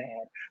them being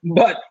mad,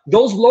 but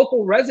those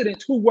local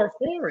residents who were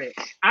for it,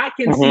 I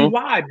can see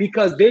why,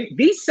 because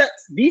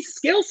these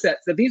skill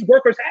sets that these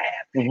workers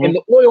have in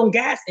the oil and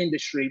gas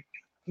industry,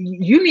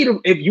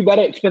 you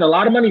better spend a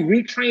lot of money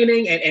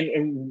retraining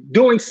and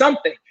doing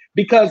something,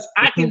 because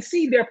I can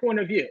see their point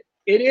of view.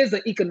 It is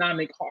an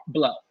economic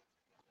blow.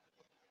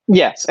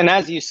 Yes, and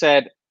as you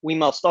said, we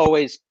must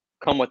always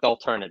come with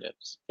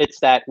alternatives.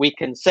 It's that we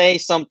can say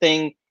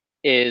something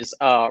is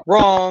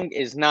wrong,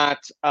 is not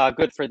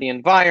good for the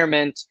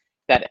environment,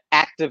 that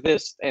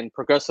activist and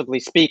progressively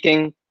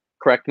speaking,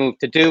 correct move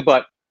to do,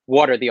 but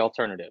what are the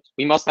alternatives?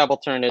 We must have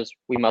alternatives.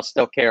 We must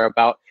still care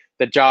about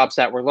the jobs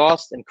that were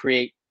lost and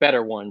create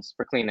better ones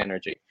for clean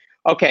energy.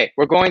 Okay,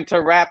 we're going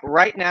to wrap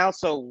right now.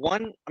 So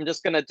I'm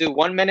just gonna do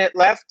 1 minute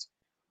left.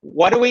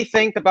 What do we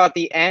think about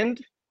the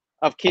end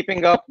of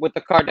Keeping Up with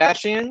the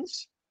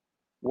Kardashians?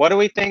 What do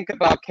we think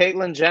about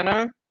Caitlyn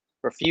Jenner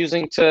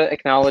refusing to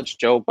acknowledge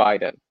Joe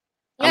Biden?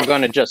 I'm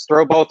going to just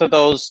throw both of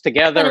those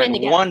together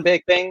in one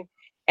big thing.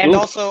 And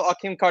also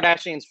Kim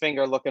Kardashian's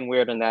finger looking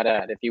weird in that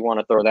ad, if you want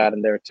to throw that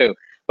in there too.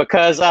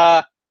 Because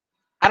I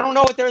don't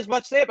know if there's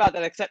much to say about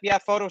that, except, yeah,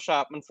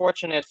 Photoshop.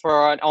 Unfortunate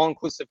for an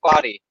all-inclusive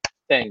body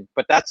thing,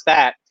 but that's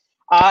that.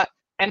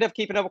 End of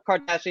Keeping Up with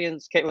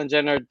Kardashians, Caitlyn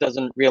Jenner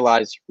doesn't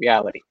realize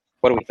reality.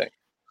 What do we think?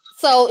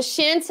 So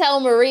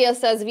Chantel Maria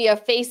says via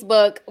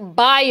Facebook,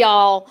 bye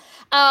y'all.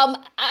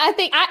 I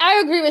think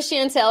I agree with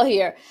Chantel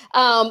here.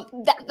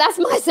 That's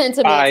my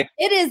sentiment. Bye.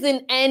 It is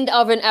an end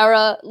of an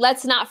era.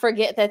 Let's not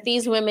forget that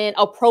these women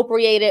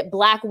appropriated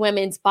Black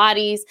women's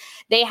bodies.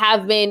 They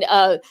have been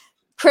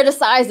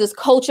criticized as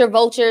culture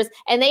vultures,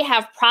 and they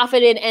have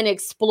profited and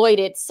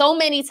exploited. So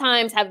many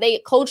times have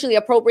they culturally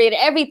appropriated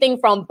everything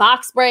from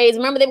box braids.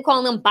 Remember, they were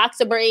calling them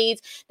boxer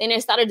braids. Then they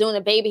started doing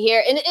the baby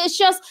hair, and it's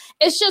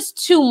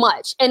just too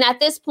much. And at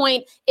this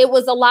point, it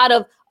was a lot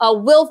of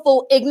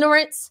willful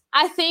ignorance.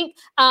 I think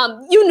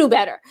you knew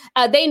better.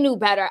 They knew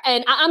better.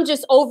 And I'm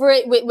just over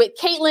it with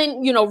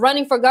Caitlyn,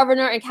 running for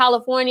governor in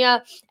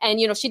California.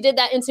 And, she did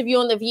that interview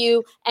on The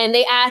View. And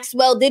they asked,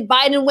 well, did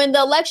Biden win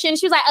the election?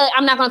 She was like,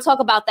 I'm not going to talk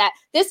about that.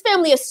 This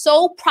family is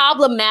so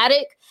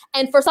problematic.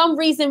 And for some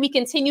reason, we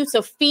continue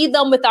to feed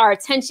them with our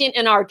attention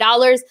and our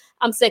dollars.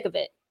 I'm sick of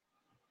it.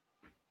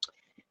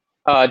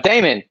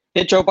 Damon,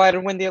 did Joe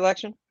Biden win the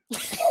election?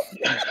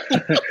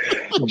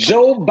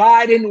 Joe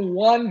Biden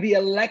won the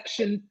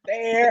election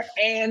fair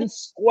and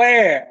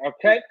square.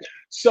 Okay.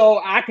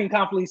 So I can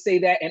confidently say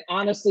that. And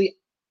honestly,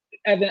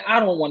 Evan, I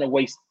don't want to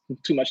waste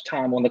too much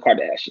time on the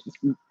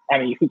Kardashians. I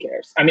mean, who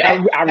cares? I mean,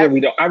 I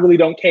really don't. I really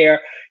don't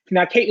care.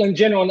 Now, Caitlyn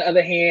Jenner, on the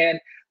other hand,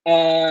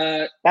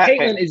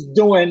 Caitlyn is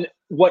doing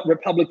what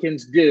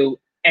Republicans do.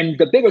 And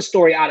the bigger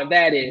story out of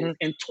that is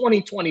in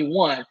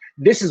 2021,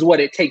 this is what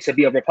it takes to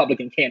be a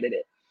Republican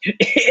candidate.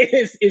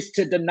 is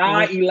to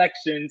deny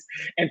elections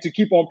and to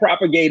keep on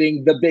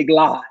propagating the big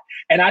lie.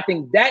 And I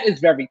think that is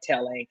very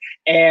telling.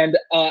 And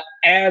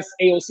as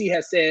AOC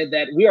has said,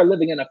 that we are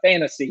living in a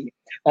fantasy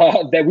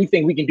that we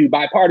think we can do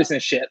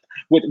bipartisanship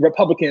with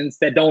Republicans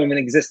that don't even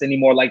exist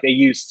anymore like they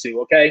used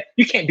to, okay?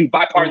 You can't do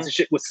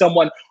bipartisanship with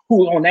someone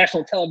who on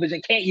national television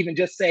can't even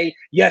just say,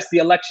 yes, the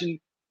election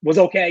was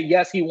okay,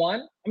 yes, he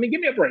won. I mean,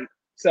 give me a break.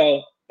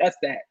 So that's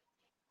that.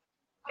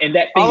 And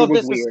that finger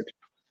was weird.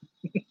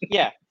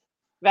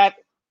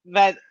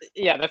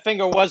 The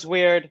finger was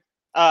weird.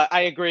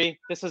 I agree.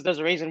 There's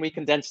a reason we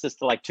condensed this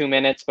to like 2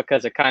 minutes,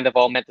 because it kind of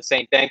all meant the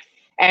same thing.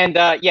 And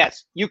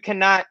yes, you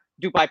cannot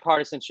do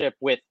bipartisanship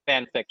with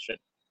fan fiction.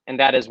 And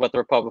that is what the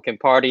Republican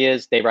Party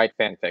is. They write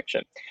fan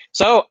fiction.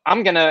 So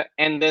I'm going to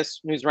end this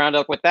news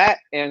roundup with that.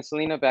 And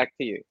Selena, back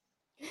to you.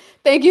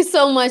 Thank you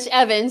so much,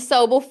 Evan.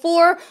 So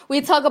before we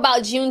talk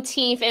about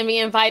Juneteenth and we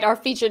invite our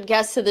featured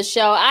guests to the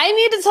show, I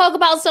need to talk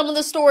about some of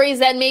the stories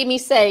that made me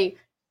say,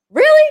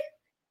 really?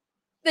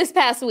 This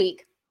past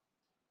week.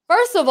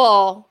 First of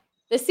all,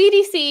 the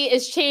CDC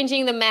is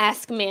changing the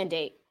mask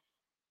mandate.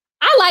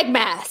 I like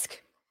masks.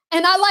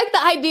 And I like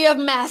the idea of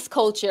mask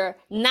culture,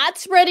 not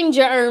spreading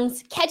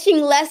germs,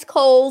 catching less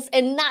colds,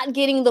 and not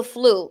getting the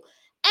flu.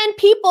 And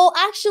people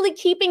actually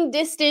keeping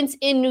distance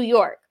in New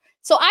York.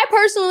 So I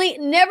personally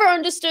never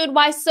understood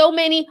why so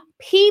many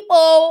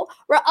people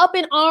were up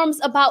in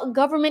arms about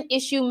government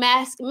issue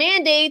mask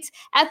mandates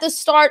at the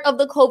start of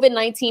the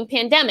COVID-19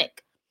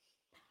 pandemic.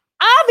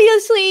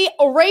 Obviously,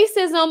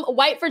 racism,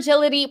 white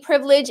fragility,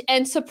 privilege,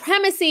 and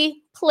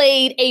supremacy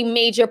played a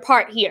major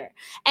part here.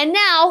 And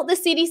now the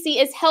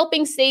CDC is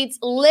helping states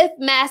lift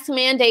mask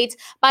mandates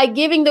by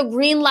giving the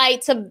green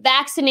light to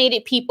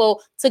vaccinated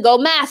people to go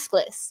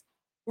maskless.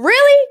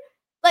 Really?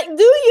 Like,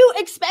 do you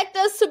expect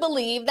us to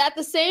believe that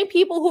the same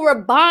people who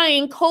are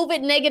buying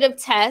COVID negative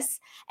tests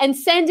and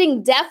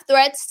sending death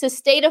threats to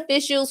state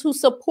officials who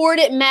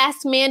supported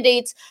mask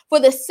mandates for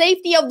the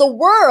safety of the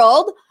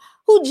world,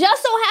 who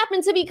just so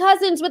happen to be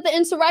cousins with the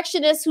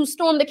insurrectionists who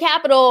stormed the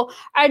Capitol,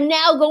 are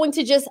now going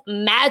to just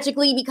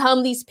magically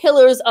become these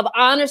pillars of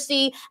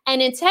honesty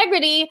and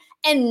integrity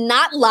and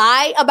not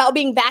lie about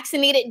being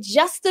vaccinated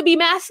just to be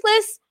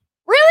maskless?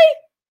 Really?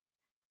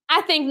 I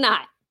think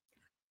not.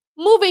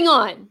 Moving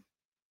on.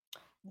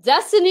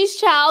 Destiny's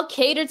Child,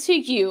 Cater to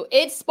You.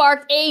 It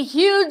sparked a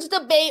huge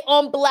debate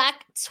on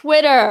Black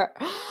Twitter.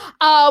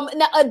 Now,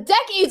 a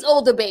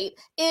decades-old debate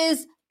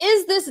is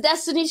this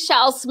Destiny's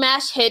Child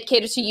smash hit,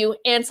 Cater to You,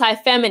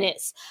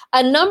 anti-feminist?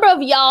 A number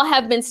of y'all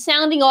have been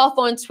sounding off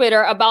on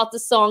Twitter about the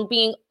song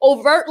being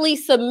overtly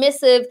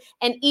submissive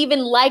and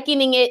even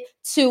likening it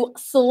to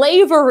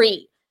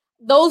slavery.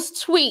 Those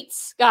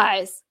tweets,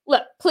 guys,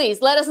 look,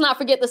 please, let us not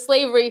forget the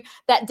slavery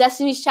that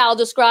Destiny's Child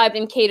described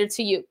in Cater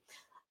to You.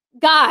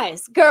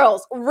 Guys,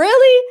 girls,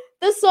 really?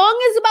 The song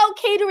is about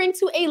catering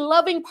to a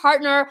loving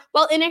partner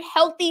while in a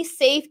healthy,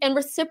 safe, and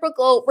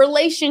reciprocal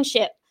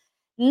relationship.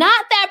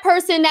 Not that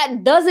person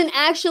that doesn't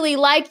actually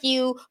like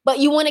you, but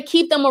you want to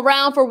keep them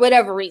around for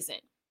whatever reason.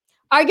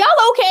 Are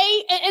y'all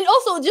okay? And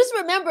also, just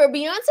remember,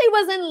 Beyonce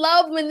was in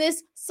love when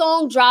this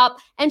song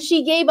dropped, and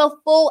she gave a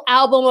full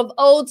album of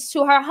odes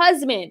to her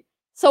husband.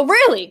 So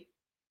really?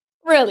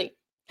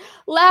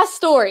 Last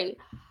story.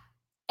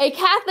 A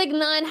Catholic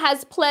nun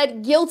has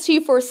pled guilty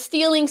for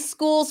stealing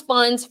schools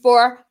funds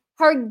for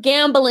her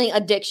gambling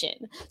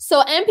addiction.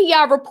 So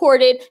NPR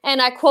reported, and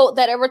I quote,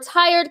 that a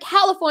retired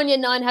California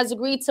nun has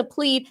agreed to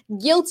plead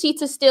guilty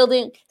to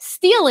stealing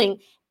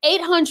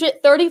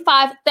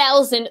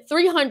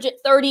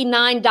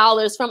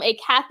 $835,339 from a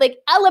Catholic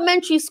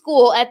elementary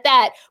school at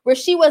that, where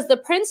she was the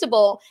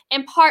principal,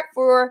 in part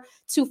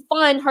to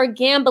fund her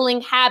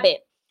gambling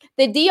habit.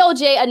 The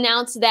DOJ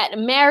announced that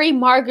Mary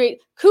Margaret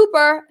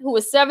Cooper, who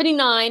was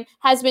 79,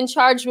 has been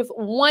charged with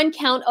 1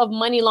 count of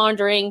money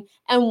laundering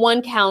and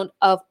 1 count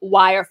of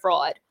wire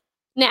fraud.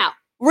 Now,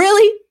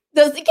 really?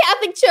 Does the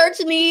Catholic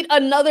Church need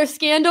another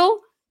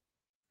scandal?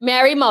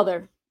 Mary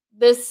Mother.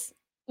 This,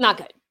 not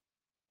good.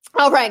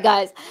 All right,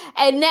 guys.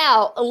 And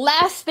now,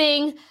 last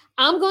thing,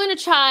 I'm going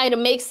to try to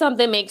make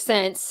something make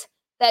sense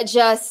that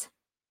just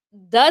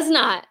does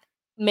not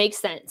make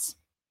sense.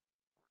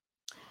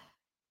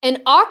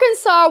 An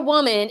Arkansas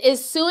woman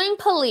is suing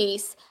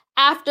police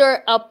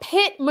after a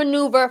pit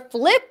maneuver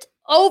flipped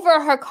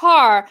over her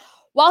car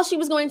while she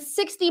was going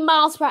 60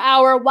 miles per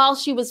hour while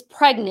she was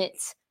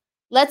pregnant.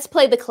 Let's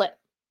play the clip.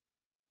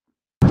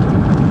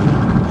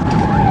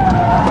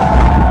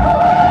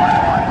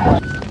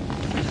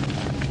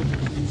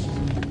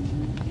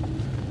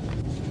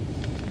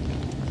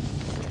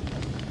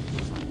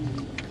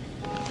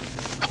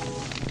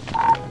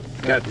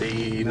 Got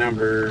the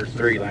number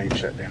 3 lane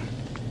shut down.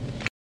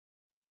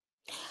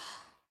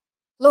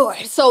 Lord.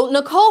 So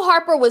Nicole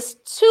Harper was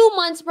 2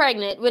 months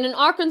pregnant when an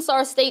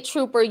Arkansas state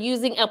trooper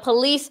using a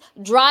police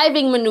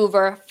driving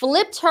maneuver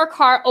flipped her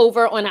car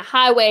over on a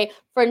highway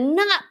for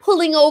not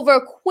pulling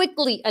over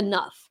quickly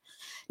enough.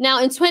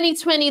 Now, in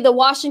 2020, the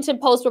Washington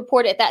Post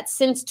reported that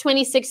since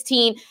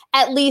 2016,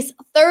 at least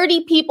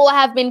 30 people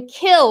have been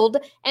killed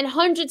and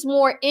hundreds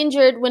more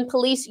injured when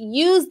police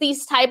use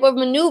these type of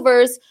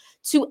maneuvers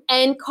to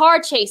end car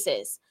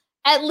chases.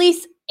 At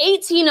least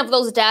 18 of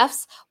those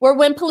deaths were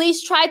when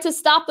police tried to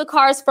stop the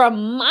cars for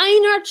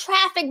minor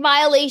traffic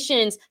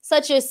violations,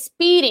 such as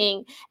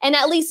speeding, and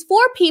at least 4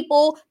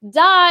 people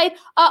died,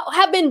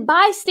 have been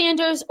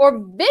bystanders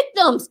or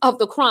victims of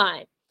the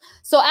crime.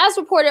 So as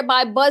reported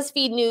by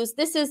BuzzFeed News,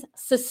 this is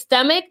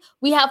systemic.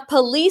 We have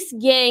police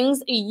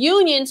gangs,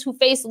 unions who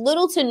face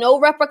little to no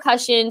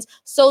repercussions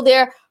for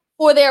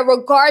their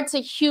regard to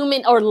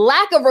human or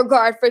lack of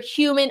regard for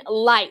human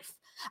life.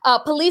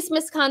 Police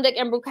misconduct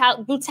and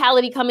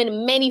brutality come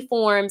in many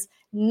forms.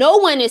 No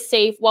one is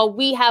safe while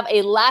we have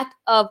a lack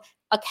of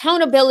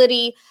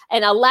accountability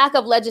and a lack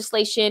of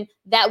legislation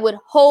that would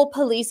hold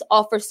police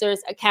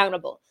officers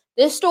accountable.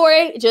 This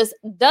story just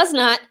does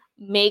not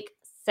make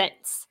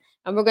sense.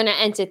 And we're going to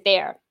end it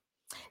there.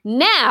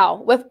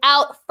 Now,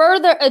 without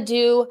further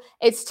ado,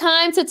 it's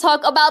time to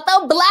talk about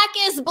the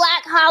blackest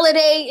Black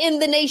holiday in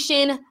the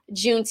nation,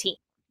 Juneteenth.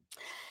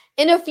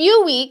 In a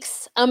few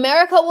weeks,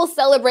 America will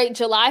celebrate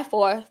July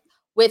 4th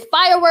with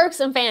fireworks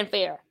and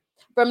fanfare.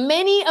 For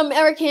many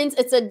Americans,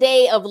 it's a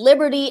day of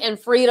liberty and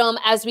freedom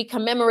as we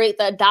commemorate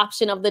the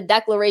adoption of the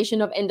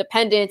Declaration of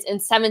Independence in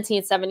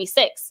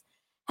 1776.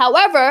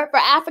 However, for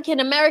African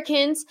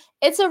Americans,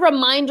 it's a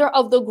reminder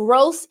of the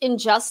gross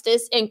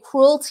injustice and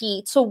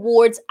cruelty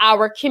towards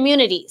our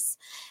communities.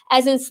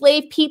 As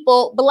enslaved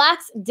people,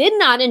 Blacks did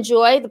not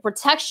enjoy the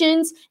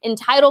protections,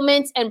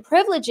 entitlements, and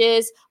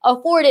privileges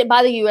afforded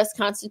by the U.S.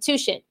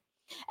 Constitution.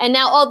 And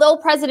now, although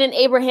President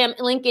Abraham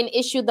Lincoln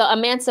issued the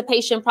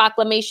Emancipation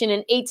Proclamation in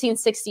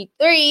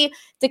 1863,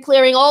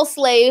 declaring all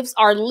slaves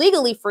are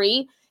legally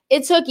free,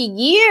 it took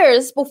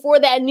years before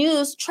that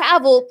news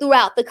traveled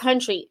throughout the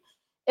country.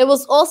 It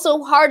was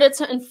also harder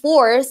to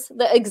enforce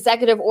the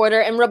executive order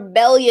in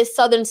rebellious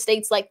southern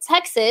states like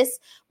Texas,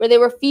 where there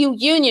were few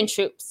Union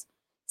troops.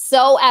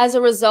 So as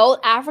a result,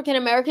 African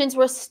Americans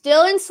were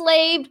still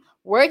enslaved,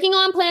 working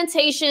on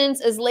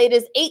plantations as late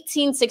as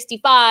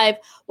 1865,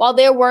 while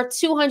there were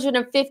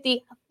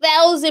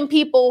 250,000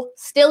 people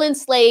still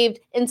enslaved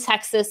in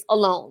Texas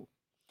alone.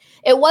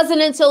 It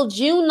wasn't until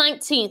June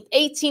 19th,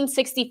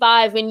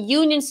 1865, when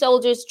Union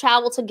soldiers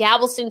traveled to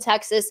Galveston,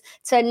 Texas,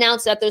 to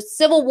announce that the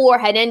Civil War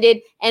had ended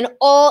and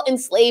all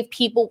enslaved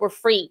people were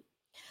free.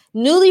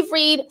 Newly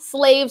freed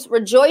slaves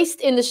rejoiced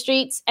in the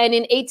streets, and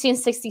in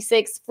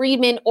 1866,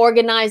 freedmen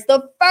organized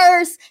the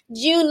first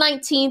June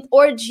 19th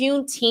or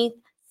Juneteenth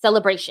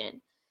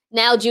celebration.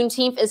 Now,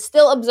 Juneteenth is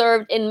still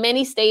observed in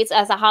many states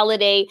as a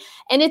holiday,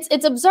 and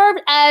it's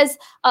observed as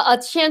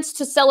a chance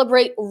to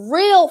celebrate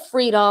real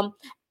freedom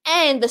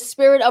and the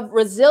spirit of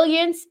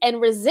resilience and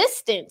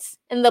resistance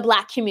in the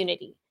Black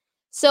community.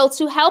 So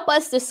to help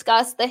us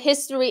discuss the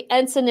history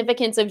and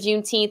significance of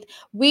Juneteenth,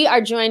 we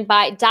are joined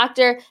by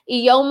Dr.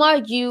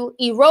 Iheoma U.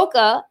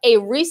 Iruka, a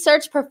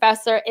research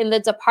professor in the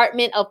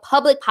Department of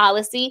Public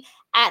Policy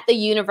at the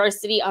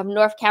University of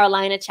North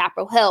Carolina,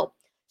 Chapel Hill.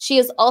 She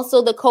is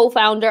also the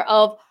co-founder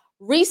of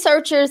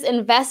Researchers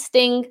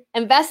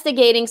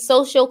Investigating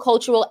Social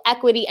Cultural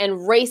Equity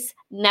and Race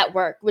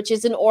Network, which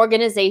is an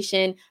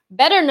organization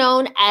better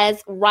known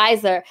as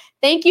RISER.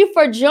 Thank you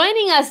for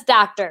joining us,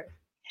 Doctor.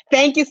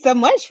 Thank you so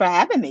much for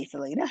having me,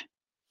 Selena.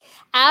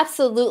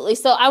 Absolutely.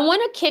 So I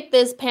want to kick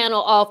this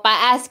panel off by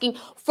asking,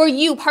 for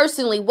you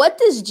personally, what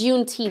does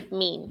Juneteenth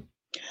mean?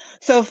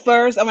 So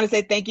first, I want to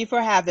say thank you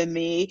for having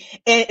me.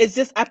 And it's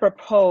just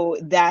apropos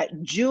that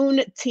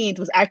Juneteenth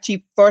was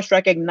actually first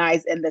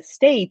recognized in the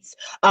States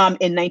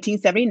in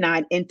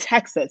 1979 in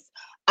Texas.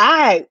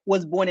 I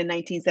was born in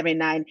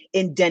 1979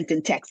 in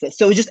Denton, Texas.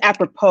 So it's just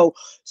apropos.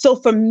 So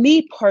for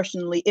me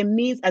personally, it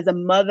means as a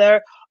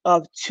mother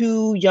of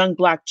 2 young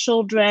Black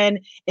children,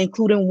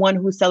 including one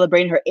who's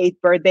celebrating her 8th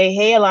birthday.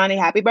 Hey, Alani,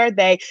 happy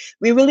birthday.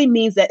 It really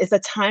means that it's a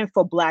time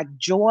for Black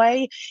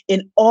joy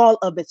in all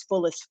of its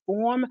fullest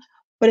form,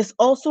 but it's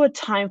also a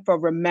time for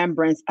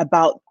remembrance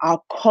about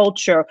our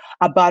culture,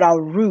 about our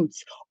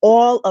roots,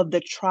 all of the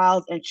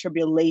trials and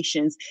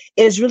tribulations.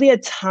 It is really a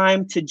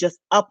time to just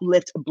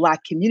uplift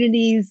Black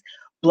communities,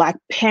 Black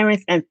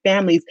parents and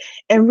families,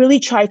 and really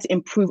try to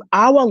improve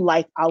our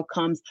life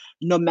outcomes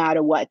no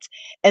matter what.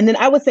 And then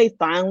I would say,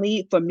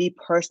 finally, for me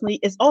personally,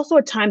 it's also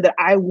a time that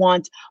I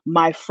want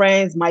my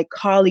friends, my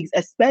colleagues,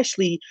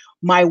 especially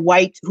my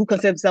white, who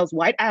consider themselves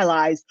white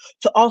allies,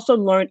 to also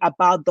learn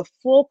about the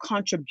full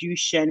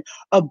contribution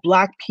of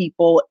Black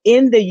people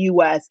in the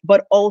US,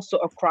 but also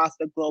across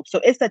the globe.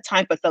 So it's a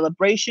time for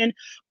celebration,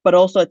 but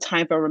also a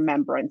time for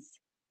remembrance.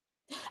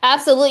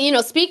 Absolutely. You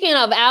know, speaking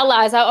of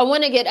allies, I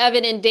want to get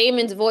Evan and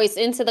Damond's voice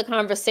into the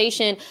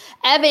conversation.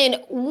 Evan,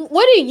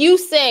 what do you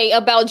say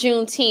about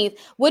Juneteenth?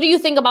 What do you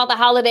think about the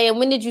holiday, and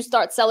when did you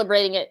start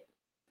celebrating it?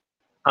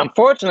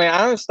 Unfortunately,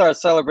 I only started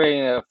celebrating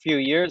it a few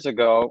years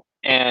ago.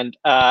 And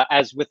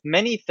as with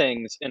many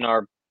things in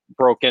our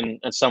broken,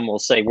 and some will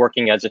say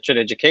working as a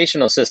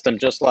educational system,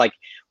 just like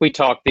we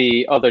talked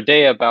the other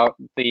day about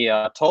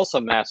the Tulsa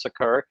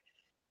massacre,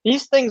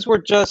 these things were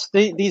just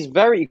these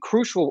very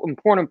crucial,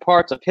 important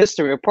parts of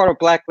history, a part of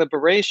Black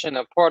liberation,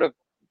 a part of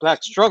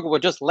Black struggle, were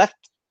just left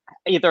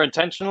either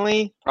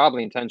intentionally,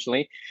 probably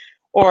intentionally,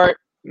 or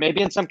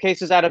maybe in some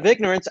cases out of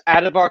ignorance,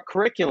 out of our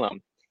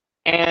curriculum.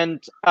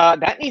 And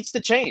that needs to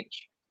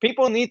change.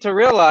 People need to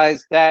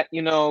realize that,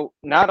 you know,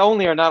 not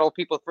only are not all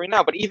people free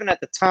now, but even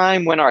at the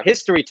time when our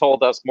history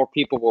told us more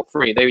people were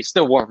free, they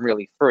still weren't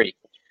really free.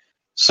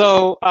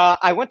 So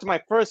I went to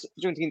my first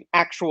Juneteenth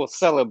actual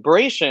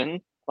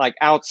celebration, like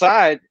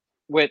outside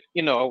with,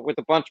 you know, with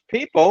a bunch of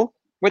people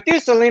with you,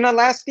 Selena,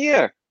 last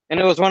year. And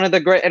it was one of the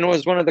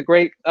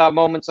great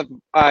moments of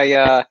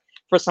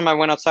first time I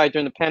went outside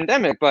during the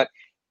pandemic. But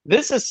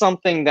this is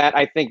something that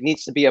I think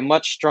needs to be a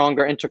much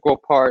stronger integral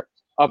part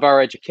of our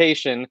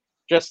education.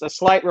 Just a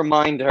slight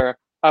reminder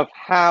of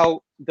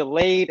how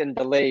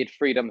delayed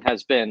freedom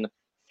has been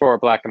for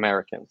Black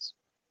Americans.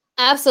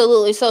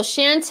 Absolutely. So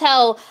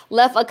Chantel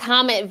left a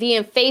comment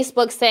via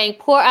Facebook saying,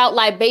 pour out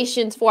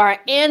libations for our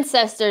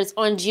ancestors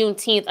on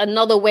Juneteenth,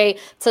 another way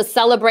to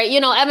celebrate. You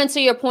know, Evan,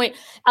 to your point,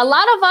 a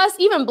lot of us,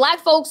 even Black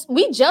folks,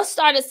 we just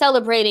started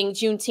celebrating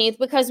Juneteenth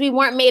because we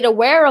weren't made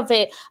aware of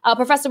it.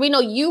 Professor, we know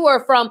you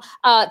were from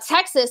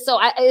Texas, so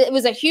it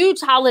was a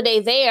huge holiday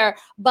there.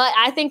 But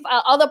I think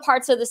other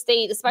parts of the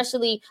state,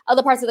 especially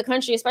other parts of the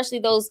country, especially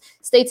those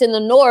states in the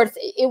North,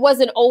 it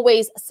wasn't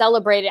always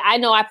celebrated. I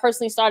know I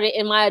personally started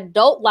in my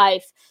adult life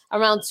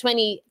around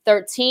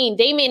 2013.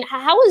 Damond,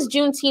 how has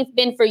Juneteenth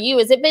been for you?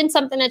 Has it been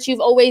something that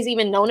you've always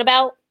even known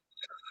about?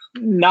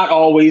 Not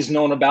always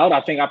known about.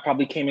 I think I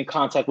probably came in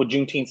contact with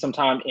Juneteenth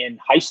sometime in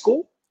high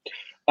school,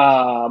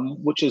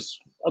 which is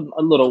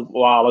a little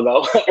while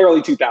ago,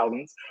 early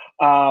 2000s.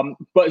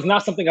 But it's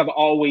not something I've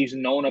always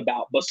known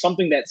about, but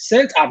something that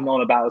since I've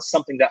known about is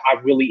something that I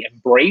really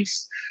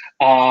embraced.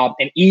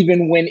 And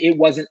even when it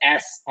wasn't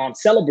as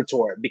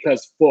celebratory,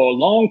 because for a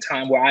long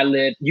time where I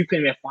lived, you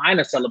couldn't even find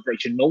a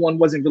celebration. No one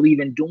wasn't really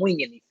even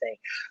doing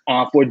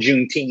anything for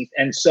Juneteenth.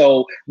 And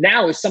so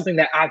now it's something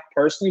that I've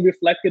personally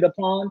reflected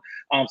upon,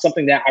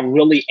 something that I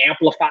really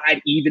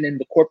amplified even in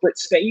the corporate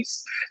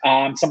space,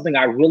 something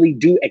I really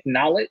do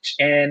acknowledge.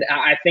 And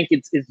I think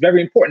it's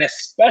very important,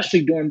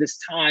 especially during this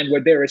time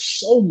where there is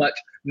so much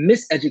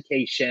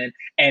miseducation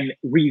and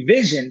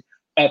revision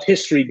of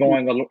history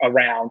going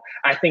around.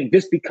 I think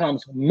this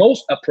becomes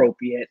most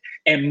appropriate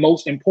and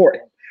most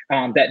important,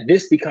 that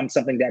this becomes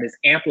something that is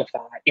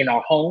amplified in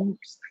our homes,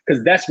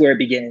 because that's where it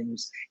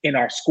begins, in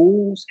our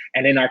schools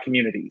and in our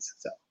communities.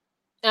 So,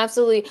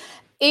 absolutely.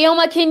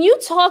 Iheoma, can you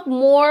talk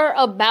more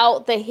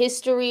about the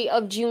history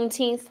of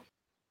Juneteenth?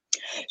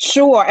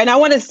 Sure. And I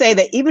want to say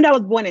that even though I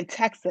was born in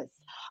Texas,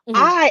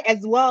 I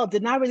as well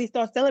did not really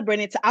start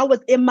celebrating until I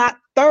was in my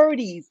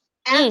 30s.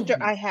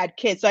 After I had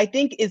kids. So I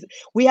think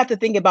we have to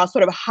think about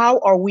sort of how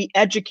are we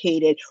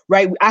educated,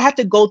 right? I have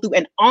to go through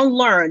and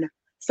unlearn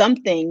some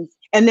things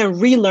and then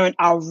relearn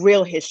our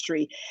real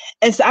history.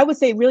 And so I would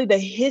say really the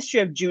history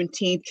of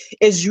Juneteenth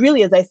is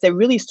really, as I said,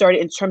 really started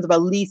in terms of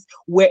at least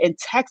where in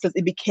Texas,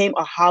 it became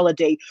a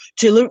holiday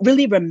to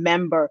really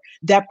remember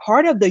that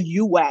part of the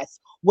US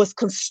was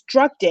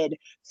constructed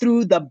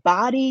through the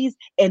bodies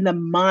and the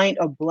mind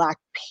of Black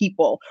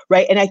people,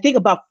 right? And I think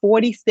about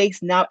 40 states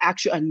now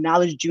actually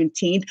acknowledge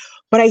Juneteenth,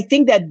 but I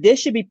think that this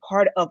should be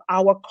part of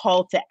our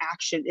call to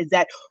action, is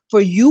that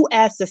for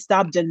US to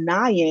stop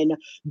denying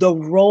the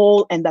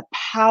role and the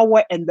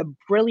power and the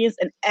brilliance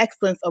and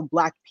excellence of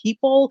Black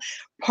people.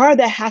 Part of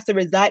that has to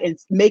reside in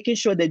making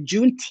sure that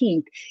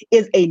Juneteenth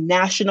is a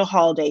national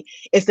holiday.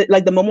 It's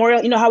like the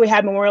Memorial, you know how we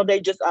had Memorial Day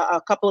just a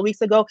couple of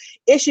weeks ago?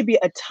 It should be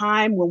a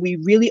time when we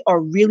really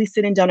are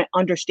sitting down and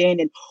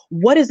understanding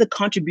what is the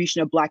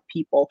contribution of Black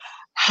people.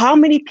 How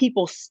many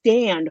people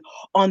stand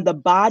on the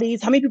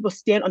bodies? How many people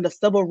stand on the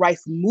civil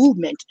rights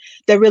movement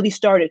that really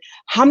started?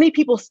 How many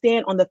people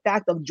stand on the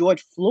fact of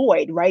George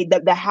Floyd, right?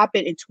 That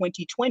happened in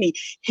 2020.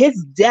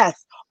 His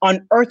death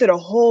unearthed a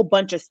whole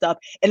bunch of stuff.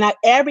 And not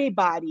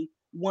everybody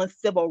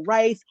wants civil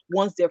rights,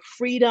 wants their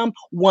freedom,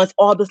 wants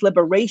all this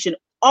liberation.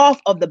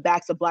 off of the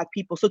backs of Black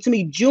people. So to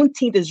me,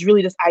 Juneteenth is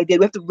really this idea.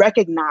 We have to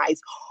recognize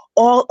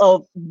all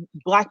of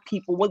Black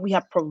people, what we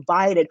have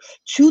provided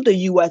to the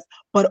U.S.,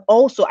 but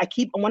also I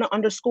want to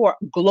underscore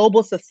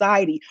global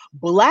society.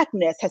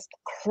 Blackness has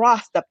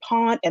crossed the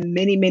pond and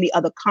many, many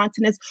other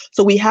continents.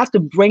 So we have to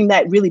bring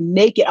that, really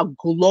make it a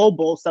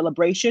global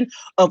celebration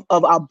of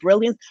our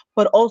brilliance,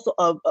 but also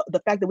of the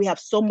fact that we have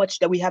so much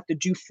that we have to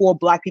do for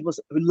Black people's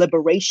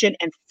liberation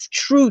and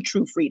true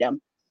freedom.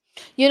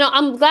 You know,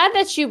 I'm glad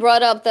that you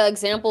brought up the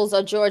examples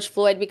of George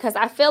Floyd, because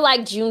I feel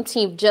like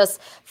Juneteenth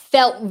just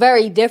felt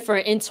very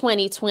different in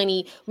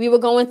 2020. We were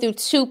going through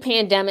two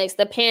pandemics,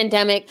 the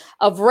pandemic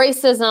of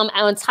racism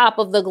on top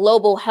of the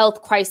global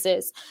health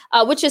crisis,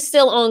 which is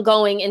still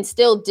ongoing and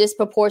still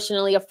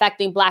disproportionately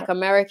affecting Black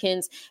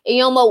Americans.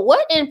 Iheoma,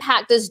 what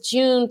impact does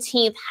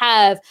Juneteenth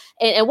have,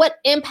 and what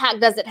impact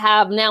does it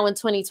have now in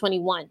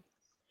 2021?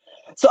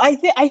 So I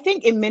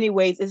think in many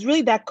ways it's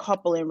really that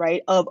coupling,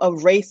 right, of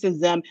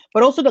racism,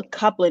 but also the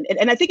coupling.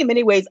 And I think in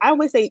many ways, I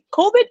always say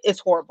COVID is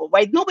horrible,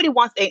 right? Nobody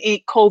wants a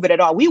COVID at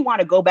all. We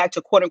want to go back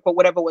to quote unquote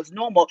whatever was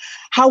normal.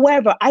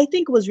 However, I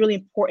think it was really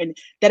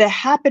important that it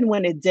happened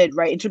when it did,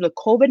 right, in terms of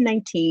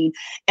COVID-19.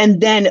 And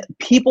then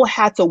people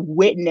had to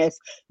witness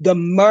the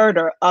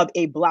murder of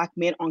a Black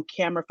man on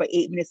camera for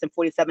 8 minutes and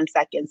 47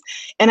 seconds.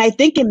 And I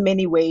think in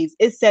many ways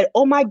it said,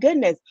 oh my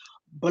goodness,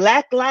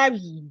 Black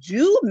lives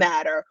do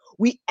matter.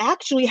 We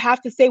actually have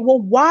to say,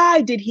 well,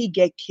 why did he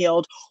get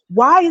killed?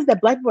 Why is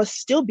that Black people are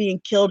still being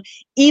killed,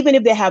 even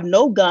if they have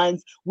no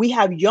guns? We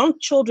have young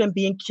children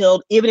being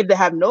killed, even if they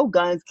have no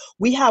guns.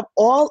 We have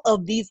all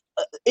of these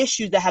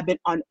issues that have been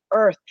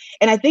unearthed.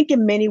 And I think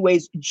in many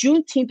ways,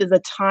 Juneteenth is a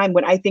time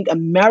when I think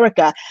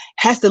America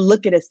has to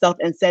look at itself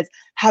and says,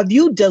 have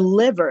you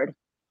delivered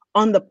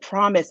on the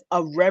promise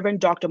of Reverend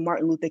Dr.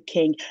 Martin Luther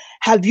King?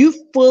 Have you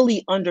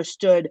fully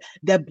understood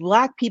that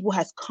Black people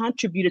has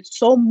contributed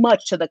so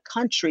much to the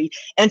country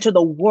and to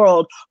the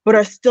world, but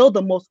are still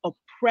the most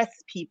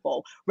oppressed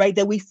people, right?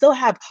 That we still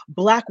have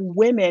Black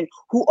women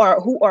who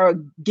are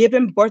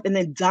giving birth and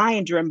then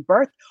dying during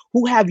birth,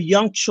 who have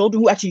young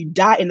children who actually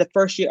die in the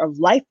first year of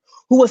life,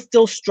 who are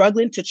still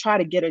struggling to try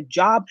to get a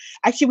job.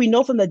 Actually, we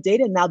know from the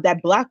data now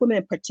that Black women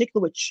in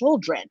particular with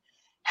children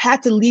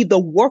had to leave the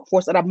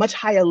workforce at a much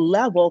higher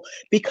level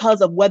because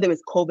of whether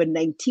it's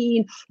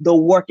COVID-19, the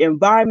work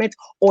environment,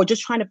 or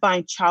just trying to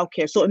find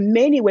childcare. So in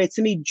many ways,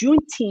 to me,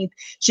 Juneteenth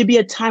should be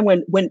a time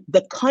when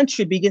the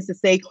country begins to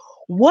say,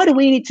 what do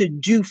we need to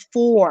do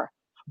for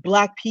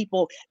Black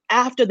people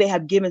after they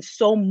have given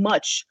so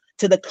much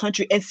to the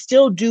country and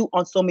still do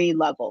on so many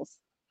levels?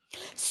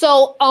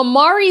 So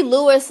Amari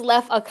Lewis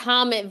left a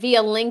comment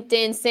via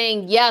LinkedIn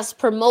saying, yes,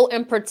 promote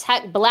and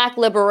protect Black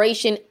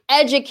liberation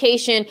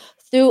education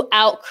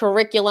throughout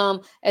curriculum.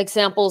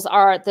 Examples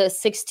are the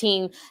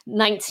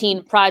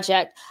 1619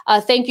 project.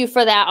 Thank you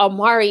for that,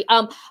 Amari.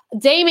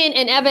 Damon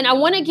and Evan, I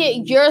want to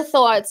get your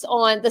thoughts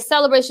on the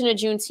celebration of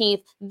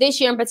Juneteenth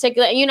this year in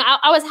particular. You know,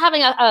 I was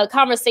having a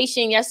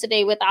conversation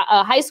yesterday with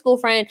a high school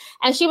friend,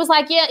 and she was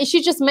like, yeah, and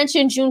she just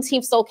mentioned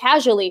Juneteenth so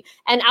casually.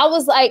 And I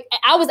was like,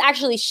 I was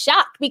actually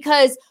shocked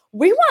because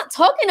we weren't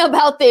talking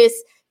about this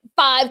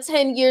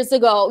 5-10 years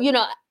ago. You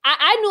know,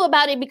 I knew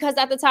about it because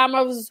at the time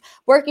I was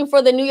working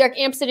for the New York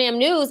Amsterdam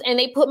News, and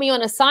they put me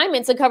on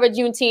assignment to cover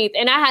Juneteenth,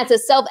 and I had to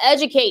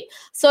self-educate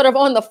sort of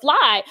on the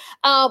fly.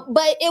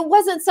 But it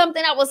wasn't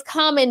something that was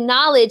common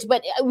knowledge,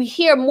 but we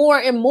hear more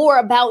and more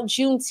about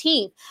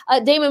Juneteenth.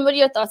 Damon, what are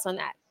your thoughts on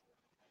that?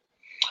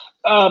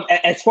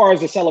 As far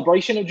as the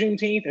celebration of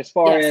Juneteenth,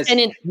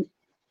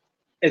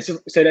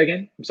 say that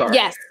again. I'm sorry.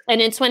 Yes, and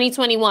in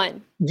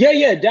 2021.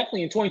 Yeah,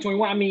 definitely in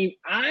 2021. I mean,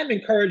 I'm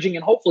encouraging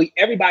and hopefully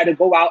everybody to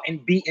go out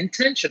and be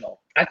intentional.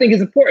 I think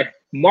it's important.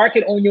 Mark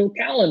it on your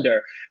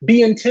calendar.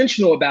 Be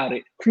intentional about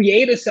it.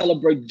 Create a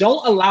celebration.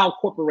 Don't allow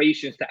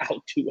corporations to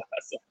outdo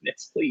us on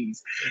this,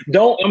 please.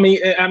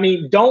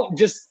 Don't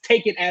just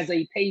take it as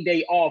a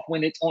payday off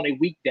when it's on a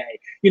weekday.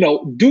 You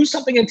know, do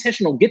something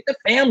intentional. Get the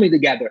family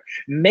together.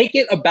 Make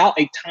it about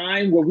a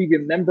time where we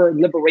remember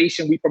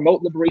liberation. We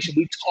promote liberation.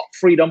 We talk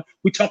freedom.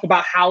 We talk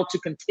about how to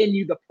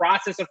continue the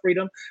process of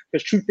freedom.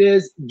 Because truth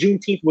is,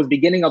 Juneteenth was the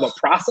beginning of a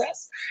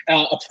process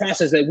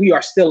that we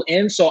are still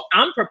in. So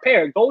I'm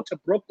prepared. Go to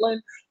Brooklyn.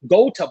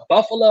 Go to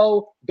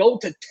Buffalo, go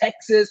to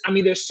Texas. I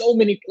mean, there's so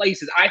many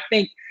places. I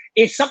think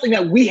it's something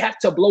that we have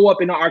to blow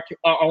up in our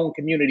own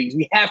communities.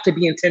 We have to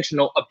be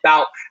intentional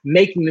about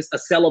making this a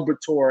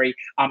celebratory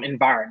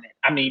environment.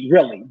 I mean,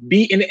 really,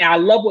 I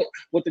love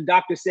what the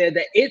doctor said,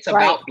 that it's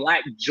about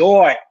Black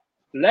joy.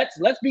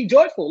 Let's be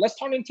joyful. Let's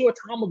turn into a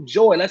time of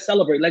joy. Let's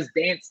celebrate. Let's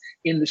dance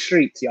in the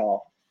streets,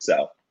 y'all.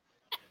 So.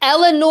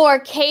 Eleanor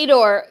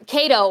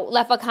Cato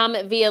left a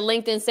comment via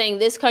LinkedIn saying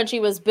this country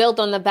was built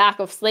on the back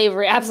of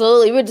slavery.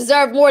 Absolutely. We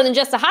deserve more than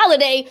just a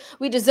holiday.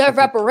 We deserve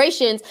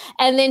reparations.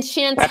 And then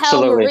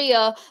Chantel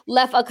Maria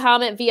left a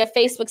comment via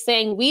Facebook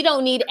saying we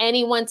don't need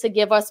anyone to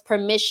give us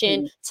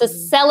permission to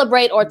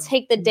celebrate or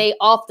take the day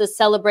off to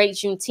celebrate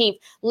Juneteenth.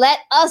 Let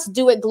us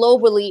do it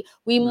globally.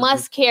 We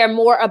must care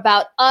more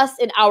about us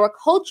and our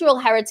cultural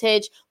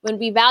heritage. When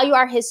we value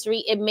our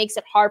history, it makes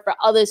it hard for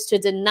others to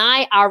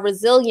deny our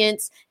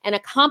resilience and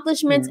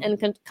accomplishments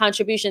and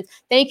contributions.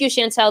 Thank you,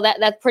 Chantel.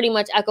 That pretty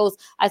much echoes,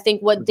 I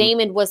think, what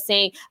Damond was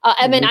saying.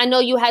 Evan, I know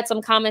you had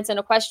some comments and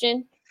a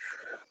question.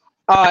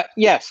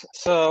 Yes.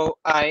 So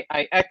I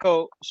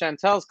echo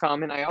Chantel's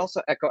comment. I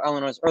also echo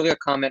Eleanor's earlier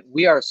comment.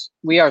 We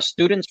are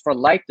students for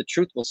life. The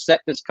truth will set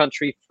this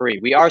country free.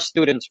 We are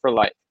students for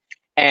life.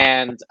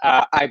 And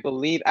I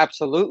believe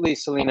absolutely,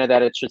 Selena,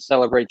 that it should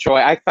celebrate joy.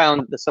 I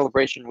found the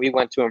celebration we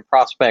went to in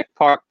Prospect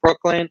Park,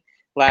 Brooklyn,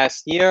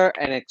 last year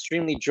an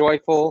extremely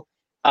joyful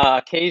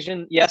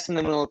occasion. Yes, in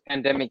the middle of the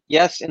pandemic.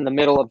 Yes, in the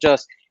middle of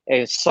just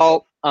an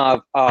assault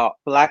of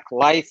Black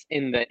life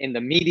in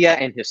the media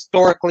and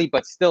historically,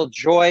 but still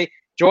joy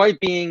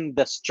being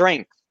the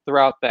strength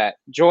throughout that,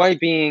 joy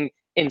being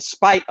in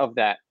spite of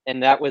that.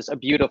 And that was a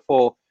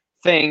beautiful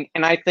thing.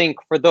 And I think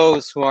for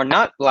those who are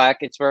not Black,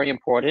 it's very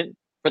important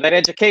for that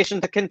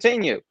education to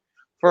continue,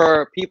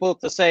 for people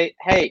to say,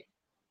 hey,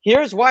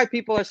 here's why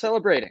people are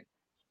celebrating.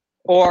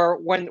 Or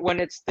when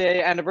it's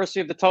the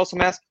anniversary of the Tulsa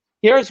Massacre,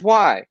 here's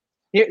why.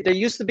 There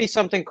used to be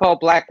something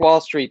called Black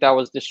Wall Street that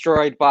was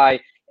destroyed by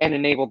and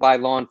enabled by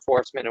law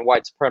enforcement and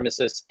white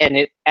supremacists. And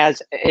it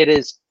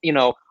is,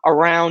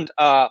 around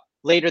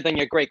later than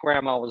your great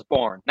grandma was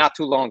born, not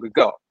too long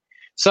ago.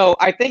 So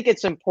I think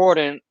it's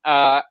important,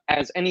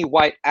 as any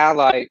white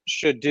ally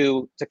should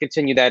do, to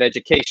continue that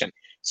education.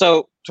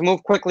 So to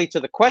move quickly to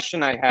the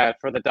question I had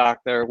for the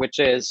doctor, which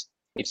is,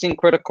 we've seen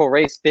critical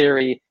race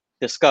theory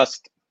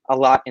discussed a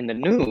lot in the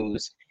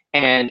news,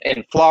 and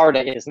in Florida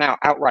it is now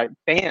outright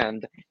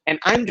banned. And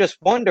I'm just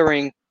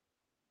wondering,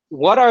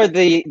 what are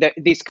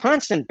these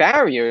constant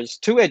barriers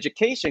to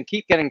education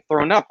keep getting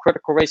thrown up?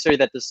 Critical race theory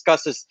that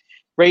discusses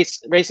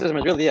racism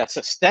is really a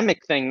systemic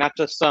thing, not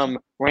just some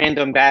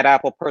random bad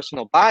apple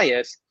personal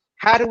bias.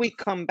 How do we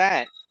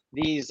combat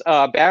these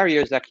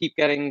barriers that keep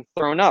getting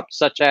thrown up,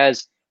 such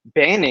as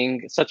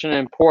banning such an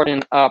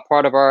important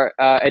part of our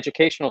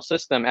educational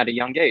system at a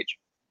young age?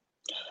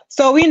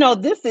 So,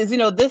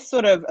 this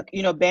sort of,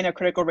 ban of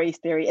critical race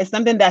theory is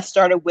something that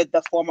started with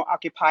the former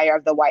occupier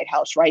of the White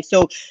House, right?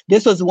 So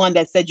this was one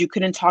that said you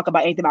couldn't talk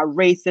about anything about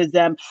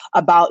racism,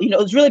 about, it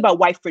was really about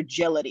white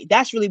fragility.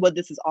 That's really what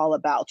this is all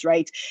about,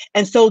 right?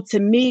 And so to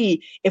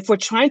me, if we're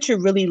trying to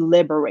really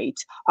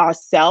liberate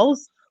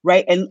ourselves,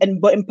 right,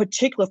 but in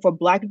particular for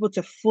Black people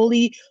to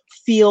fully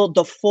feel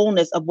the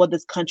fullness of what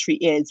this country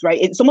is,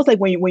 right? It's almost like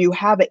when you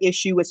have an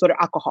issue with sort of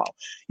alcohol,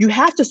 you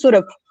have to sort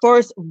of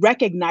first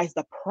recognize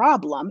the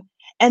problem,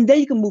 and then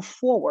you can move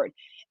forward.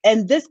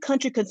 And this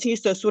country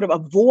continues to sort of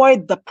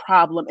avoid the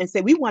problem and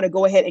say, we want to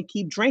go ahead and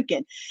keep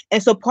drinking.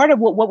 And so part of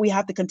what we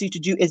have to continue to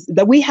do is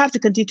that we have to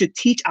continue to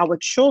teach our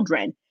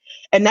children,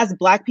 and that's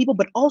Black people,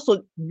 but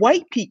also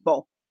white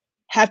people,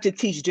 have to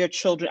teach their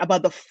children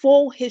about the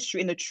full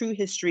history and the true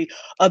history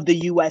of the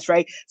U.S.,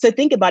 right? So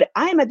think about it.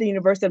 I am at the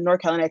University of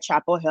North Carolina at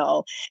Chapel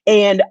Hill,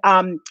 and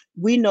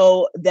we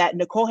know that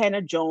Nicole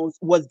Hannah-Jones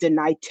was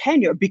denied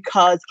tenure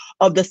because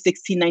of the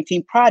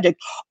 1619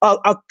 Project,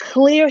 a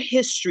clear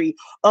history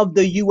of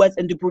the U.S.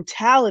 and the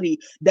brutality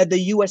that the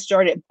U.S.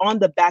 started on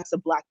the backs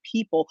of Black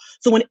people.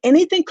 So when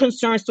anything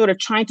concerns sort of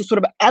trying to sort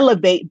of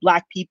elevate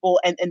Black people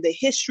and the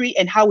history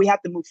and how we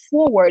have to move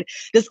forward,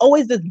 there's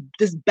always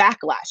this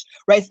backlash,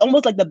 right? It's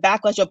almost like the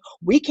backlash of,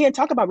 we can't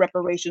talk about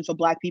reparations for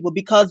Black people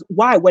because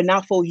why? We're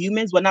not full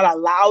humans. We're not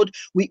allowed.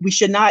 We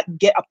should not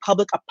get a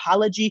public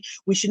apology.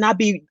 We should not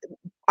be,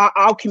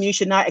 our community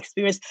should not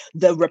experience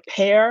the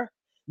repair,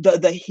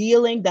 the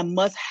healing that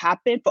must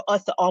happen for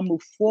us to all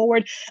move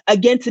forward.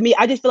 Again, to me,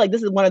 I just feel like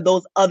this is one of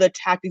those other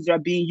tactics that are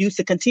being used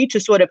to continue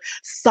to sort of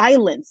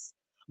silence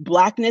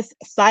Blackness,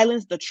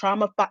 silence the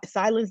trauma,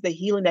 silence the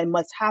healing that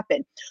must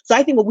happen. So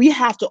I think what we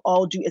have to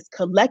all do is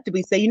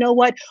collectively say, you know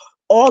what?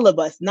 All of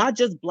us, not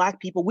just Black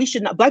people, we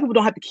should not, Black people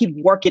don't have to keep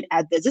working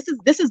at this.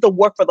 This is the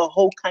work for the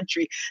whole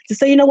country to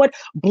say, you know what,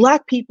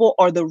 Black people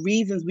are the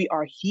reasons we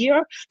are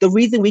here, the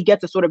reason we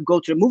get to sort of go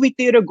to the movie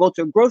theater, go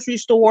to a grocery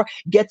store,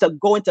 get to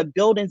go into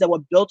buildings that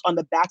were built on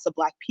the backs of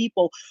Black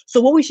people.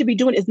 So what we should be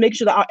doing is making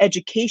sure that our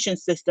education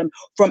system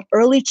from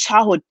early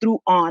childhood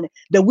through on,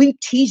 that we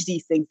teach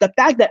these things. The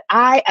fact that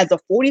I, as a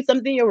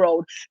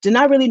 40-something-year-old, did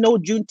not really know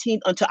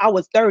Juneteenth until I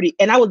was 30,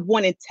 and I was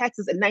born in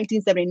Texas in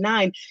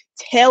 1979,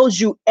 tells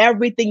you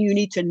everything you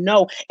need to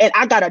know. And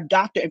I got a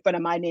doctor in front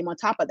of my name on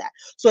top of that.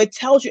 So it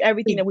tells you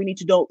everything that we need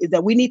to know, is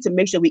that we need to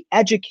make sure we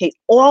educate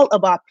all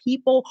of our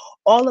people,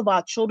 all of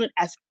our children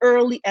as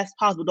early as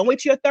possible. Don't wait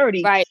till you're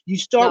 30. Right. You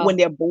start when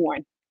they're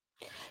born.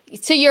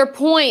 to your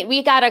point,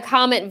 we got a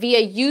comment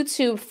via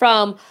YouTube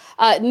from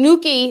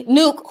Nuke,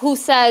 who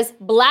says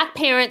Black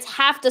parents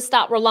have to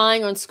stop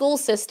relying on school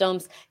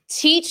systems.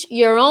 Teach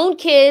your own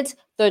kids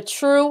the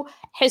true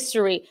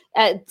history.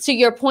 To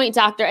your point,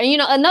 Doctor. And, you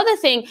know, another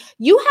thing,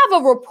 you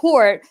have a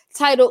report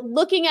titled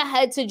Looking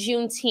Ahead to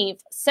Juneteenth,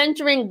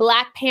 Centering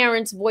Black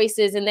Parents'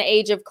 Voices in the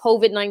Age of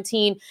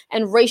COVID-19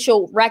 and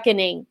Racial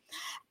Reckoning.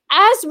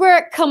 As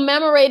we're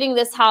commemorating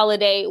this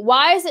holiday,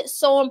 why is it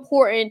so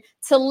important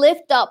to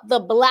lift up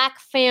the Black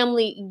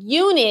family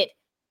unit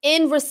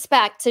in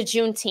respect to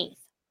Juneteenth?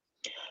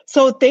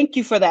 So thank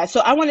you for that.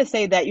 So I want to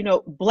say that, you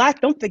know,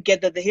 don't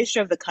forget that the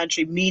history of the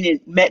country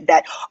meant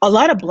that a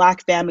lot of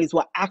Black families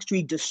were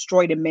actually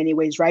destroyed in many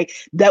ways, right?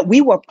 That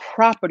we were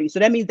property. So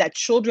that means that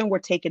children were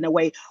taken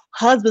away,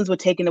 husbands were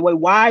taken away,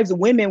 wives,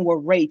 women were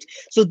raped.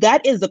 So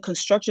that is the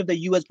construction of the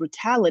U.S.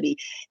 brutality.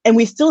 And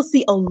we still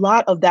see a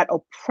lot of that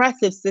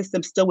oppressive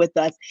system still with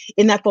us,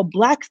 in that for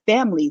Black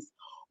families,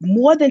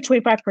 more than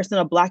 25%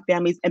 of Black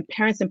families, and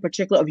parents in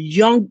particular of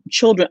young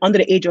children under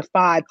the age of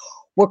 5,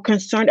 were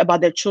concerned about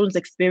their children's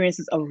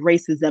experiences of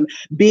racism,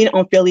 being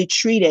unfairly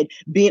treated,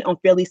 being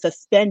unfairly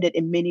suspended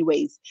in many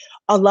ways.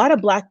 A lot of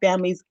Black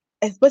families,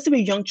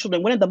 especially young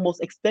children, one of the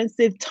most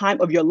expensive time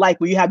of your life,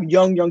 where you have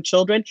young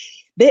children,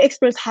 they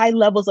experience high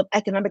levels of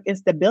economic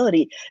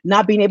instability,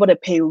 not being able to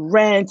pay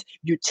rent,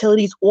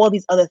 utilities, all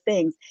these other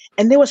things.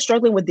 And they were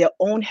struggling with their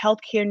own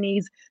healthcare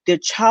needs, their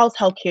child's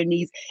healthcare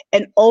needs,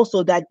 and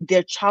also that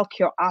their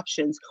childcare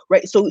options,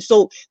 right? So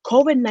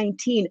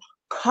COVID-19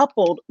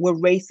 coupled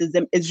with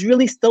racism is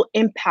really still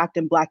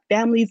impacting Black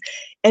families.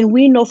 And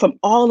we know from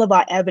all of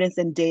our evidence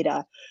and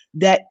data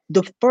that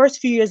the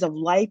first few years of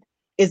life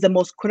is the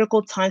most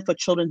critical time for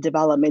children's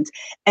development.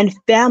 And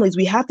families,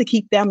 we have to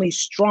keep families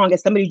strong,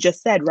 as somebody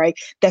just said, right?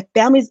 That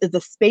families is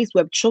the space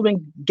where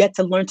children get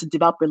to learn to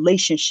develop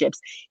relationships,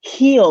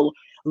 heal,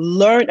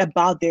 learn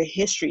about their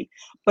history.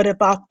 But if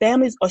our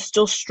families are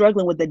still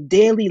struggling with the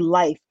daily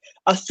life,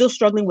 are still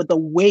struggling with the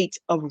weight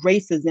of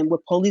racism,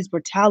 with police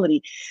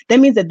brutality, that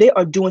means that they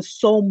are doing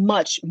so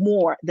much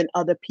more than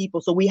other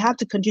people. So we have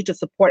to continue to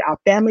support our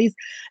families,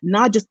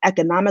 not just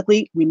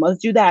economically, we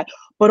must do that,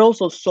 but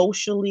also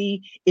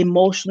socially,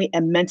 emotionally,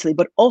 and mentally,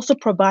 but also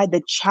provide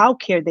the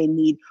childcare they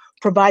need,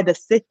 provide the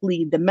sick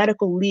leave, the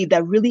medical leave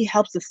that really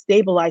helps to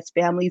stabilize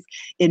families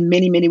in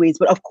many, many ways.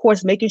 But of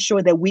course, making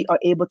sure that we are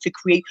able to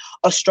create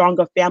a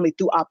stronger family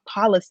through our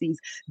policies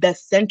that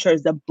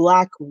centers the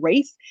Black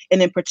race,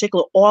 and in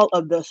particular, all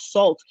of the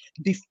assault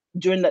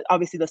during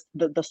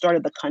the start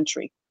of the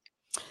country.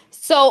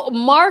 So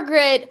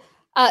Margaret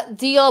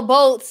Deal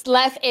Boats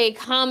left a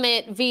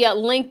comment via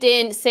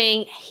LinkedIn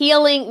saying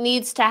healing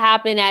needs to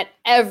happen at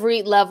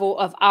every level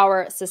of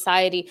our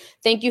society.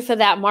 Thank you for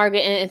that,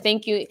 Margaret, and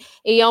thank you,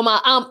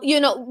 Iheoma. You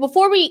know,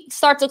 before we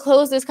start to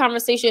close this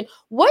conversation,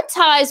 what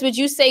ties would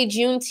you say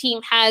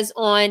Juneteenth has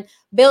on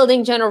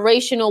building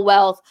generational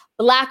wealth,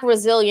 Black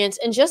resilience,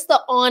 and just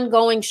the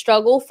ongoing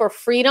struggle for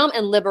freedom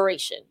and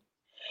liberation?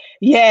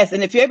 Yes,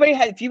 and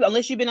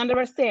unless you've been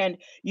understand,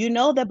 you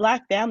know that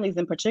Black families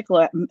in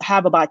particular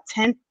have about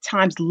 10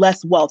 times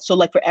less wealth. So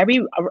like for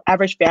every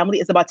average family,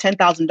 it's about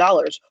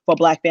 $10,000 for a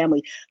Black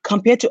family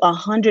compared to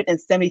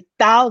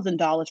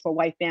 $170,000 for a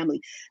white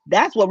family.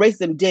 That's what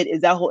racism did,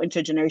 is that whole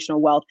intergenerational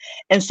wealth.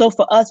 And so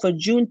for us, for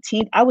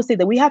Juneteenth, I would say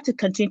that we have to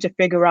continue to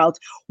figure out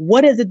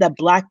what is it that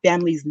Black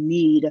families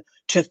need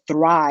to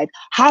thrive.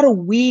 How do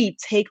we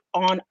take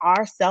on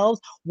ourselves?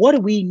 What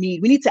do we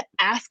need? We need to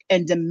ask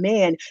and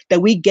demand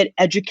that we get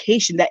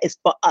education that is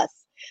for us,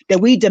 that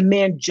we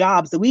demand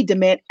jobs, that we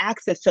demand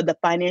access to the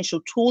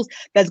financial tools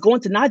that's going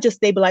to not just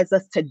stabilize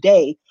us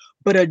today,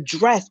 but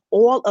address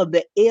all of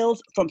the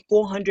ills from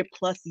 400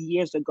 plus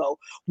years ago.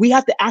 We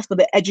have to ask for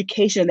the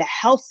education and the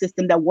health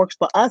system that works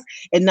for us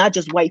and not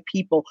just white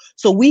people.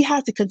 So we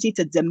have to continue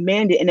to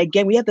demand it. And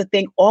again, we have to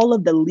thank all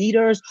of the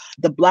leaders,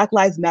 the Black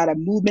Lives Matter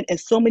movement, and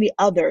so many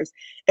others.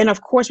 And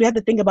of course, we have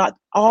to think about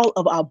all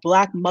of our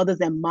Black mothers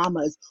and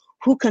mamas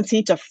who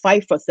continue to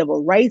fight for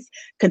civil rights,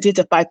 continue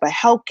to fight for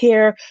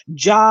healthcare,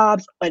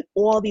 jobs, and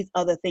all these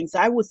other things. So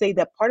I would say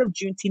that part of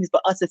Juneteenth is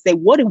for us to say,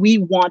 what do we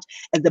want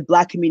as the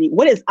Black community?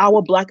 What is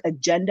our Black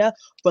agenda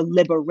for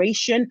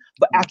liberation,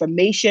 for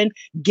affirmation?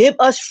 Give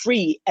us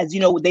free, as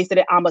you know, they said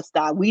at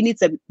Amistad. We need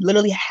to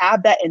literally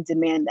have that and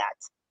demand that.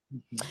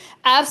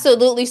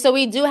 Absolutely. So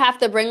we do have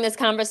to bring this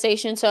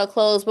conversation to a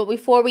close. But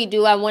before we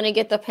do, I want to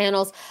get the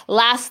panel's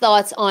last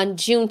thoughts on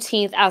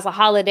Juneteenth as a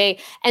holiday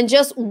and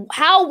just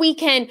how we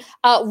can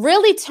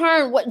really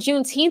turn what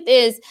Juneteenth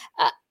is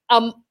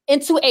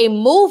into a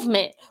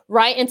movement,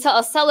 right? Into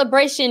a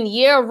celebration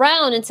year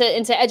round,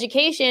 into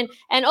education,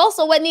 and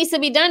also what needs to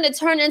be done to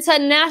turn into a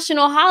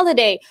national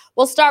holiday.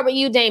 We'll start with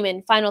you,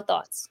 Damon. Final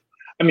thoughts.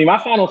 I mean,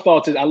 my final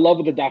thoughts is I love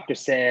what the doctor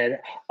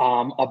said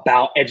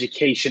about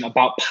education,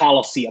 about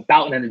policy,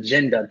 about an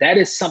agenda. That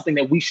is something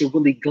that we should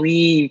really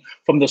glean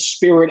from the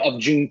spirit of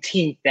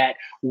Juneteenth, that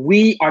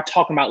we are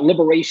talking about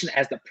liberation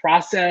as the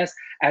process,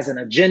 as an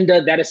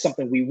agenda. That is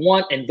something we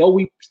want. And though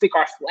we stick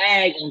our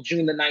flag on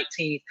June the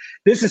 19th,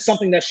 this is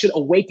something that should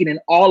awaken in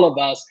all of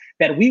us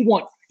that we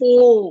want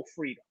full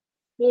freedom,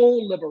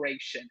 full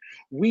liberation.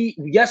 We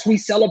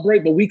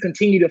celebrate, but we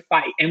continue to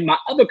fight. And my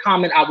other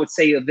comment I would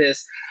say of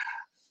this,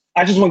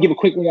 I just want to give a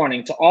quick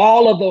warning to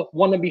all of the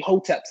wannabe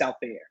hoteps out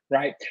there,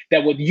 right?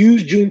 That would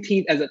use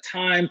Juneteenth as a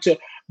time to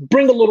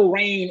bring a little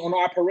rain on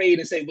our parade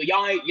and say, well,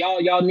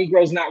 y'all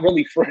Negroes not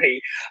really free.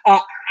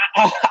 I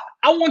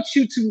want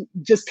you to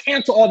just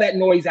cancel all that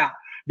noise out,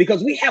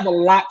 because we have a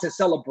lot to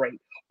celebrate.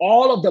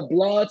 All of the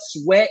blood,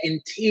 sweat, and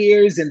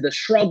tears and the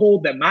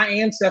struggle that my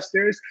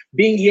ancestors,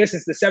 being here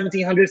since the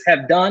 1700s,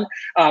 have done,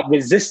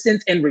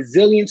 resistance and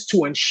resilience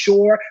to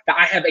ensure that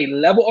I have a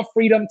level of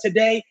freedom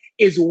today,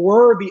 is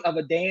worthy of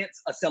a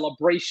dance, a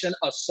celebration,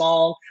 a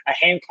song, a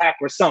hand clap,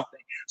 or something.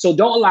 So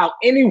don't allow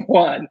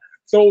anyone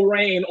throw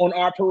rain on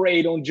our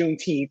parade on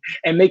Juneteenth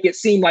and make it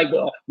seem like,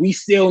 well, we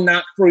still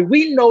not free.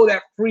 We know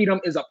that freedom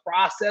is a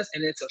process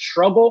and it's a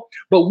struggle,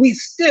 but we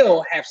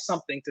still have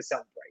something to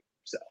celebrate.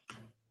 So.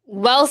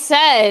 Well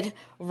said.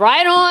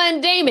 Right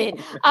on,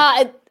 Damon.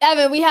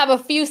 Evan, we have a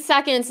few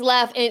seconds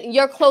left, and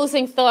your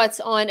closing thoughts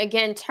on,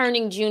 again,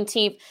 turning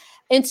Juneteenth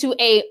into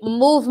a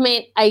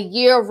movement, a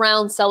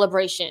year-round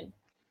celebration.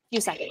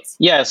 Few seconds.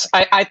 Yes,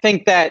 I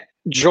think that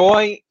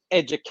joy,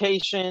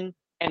 education,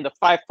 and the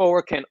fight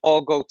forward can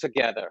all go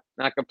together.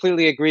 And I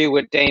completely agree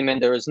with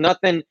Damon. There is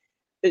nothing,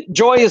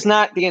 joy is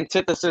not the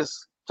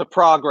antithesis to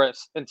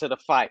progress and to the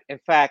fight. In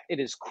fact, it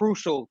is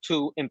crucial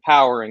to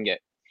empowering it.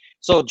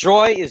 So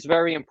joy is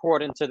very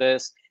important to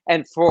this.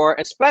 And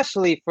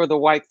especially for the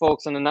white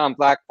folks and the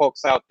non-Black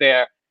folks out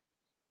there,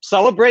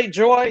 celebrate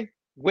joy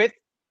with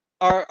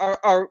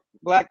our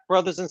Black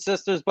brothers and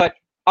sisters, but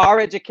our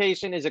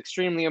education is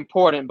extremely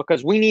important,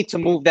 because we need to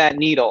move that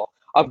needle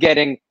of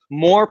getting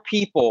more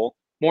people,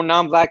 more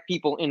non-Black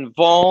people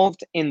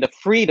involved in the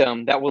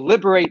freedom that will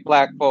liberate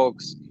Black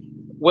folks,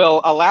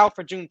 will allow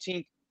for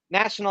Juneteenth,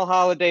 national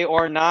holiday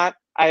or not.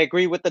 I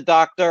agree with the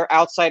doctor.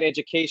 Outside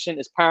education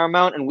is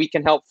paramount, and we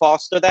can help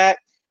foster that.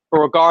 But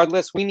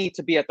regardless, we need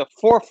to be at the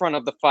forefront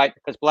of the fight,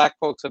 because Black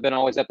folks have been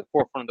always at the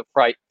forefront of the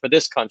fight for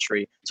this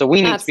country. So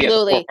we need to be at the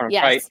forefront of the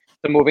fight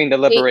to moving to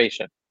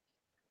liberation.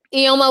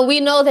 Iheoma, we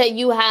know that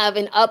you have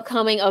an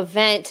upcoming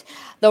event,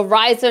 the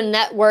Riser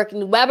Network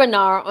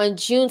webinar on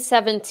June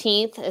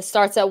 17th. It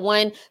starts at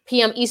 1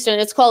 p.m. Eastern.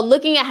 It's called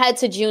Looking Ahead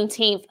to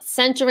Juneteenth,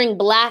 Centering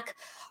Black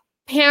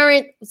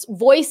Parents'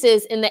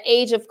 Voices in the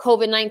Age of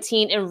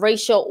COVID-19 and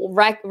Racial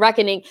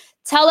Reckoning.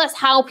 Tell us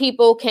how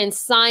people can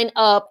sign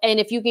up, and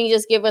if you can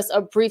just give us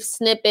a brief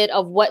snippet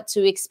of what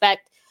to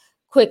expect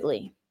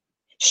quickly.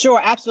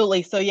 Sure,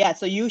 absolutely. So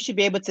you should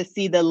be able to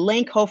see the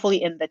link,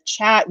 hopefully in the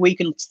chat, where you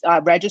can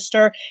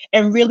register.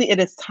 And really, it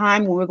is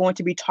time when we're going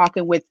to be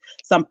talking with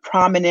some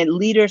prominent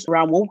leaders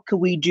around what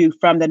could we do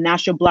from the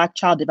National Black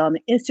Child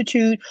Development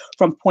Institute,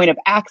 from Point of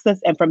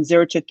Access, and from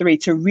 0 to 3,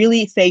 to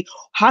really say,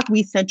 how can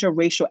we center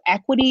racial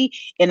equity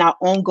in our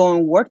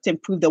ongoing work to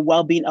improve the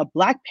well-being of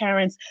Black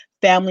parents,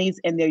 families,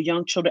 and their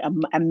young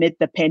children amid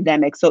the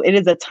pandemic. So it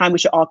is a time we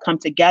should all come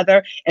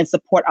together and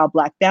support our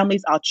Black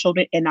families, our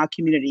children, and our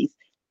communities.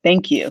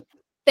 Thank you.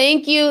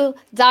 Thank you,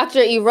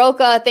 Dr.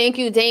 Iruka. Thank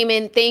you,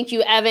 Damon. Thank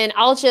you, Evan.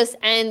 I'll just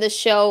end the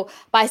show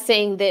by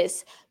saying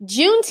this.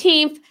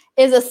 Juneteenth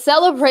is a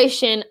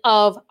celebration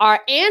of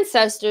our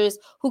ancestors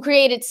who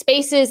created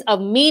spaces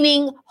of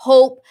meaning,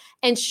 hope,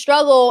 and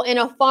struggle in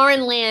a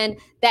foreign land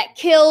that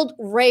killed,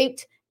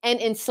 raped,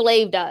 and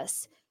enslaved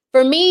us.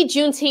 For me,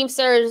 Juneteenth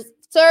serves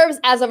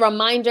as a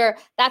reminder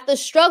that the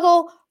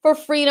struggle for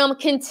freedom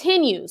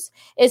continues.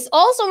 It's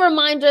also a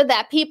reminder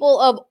that people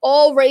of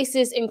all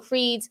races and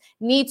creeds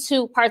need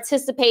to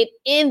participate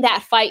in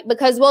that fight,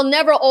 because we'll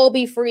never all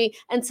be free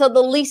until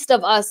the least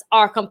of us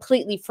are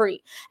completely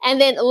free.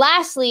 And then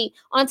lastly,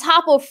 on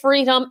top of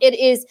freedom, it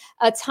is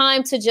a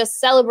time to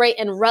just celebrate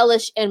and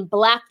relish in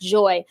Black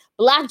joy.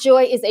 Black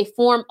joy is a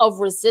form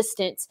of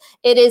resistance.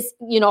 It is,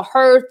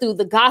 heard through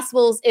the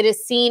Gospels. It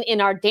is seen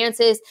in our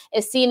dances.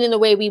 It's seen in the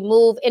way we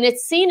move. And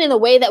it's seen in the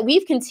way that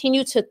we've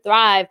continued to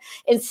thrive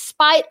in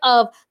spite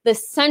of the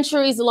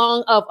centuries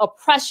long of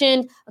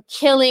oppression,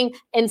 killing,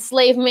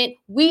 enslavement.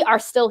 We are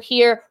still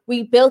here.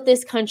 We built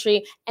this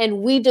country,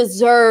 and we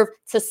deserve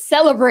to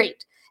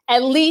celebrate,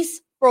 at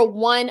least for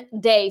one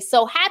day.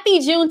 So happy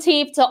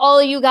Juneteenth to all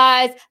of you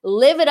guys.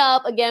 Live it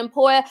up. Again,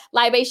 pour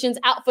libations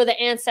out for the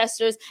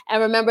ancestors.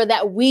 And remember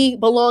that we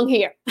belong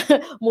here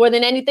more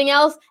than anything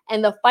else.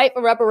 And the fight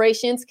for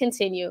reparations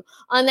continue.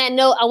 On that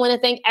note, I want to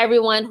thank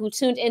everyone who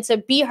tuned in to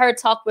Be Heard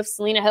Talk with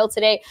SelenaHill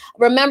today.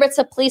 Remember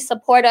to please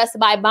support us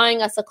by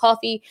buying us a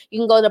coffee.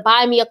 You can go to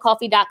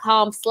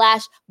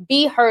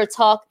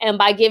buymeacoffee.com/BeHeardTalk. And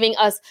by giving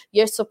us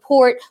your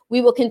support,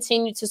 we will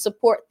continue to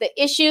support the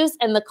issues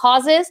and the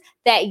causes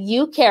that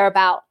you care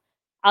about.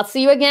 I'll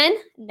see you again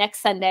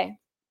next Sunday.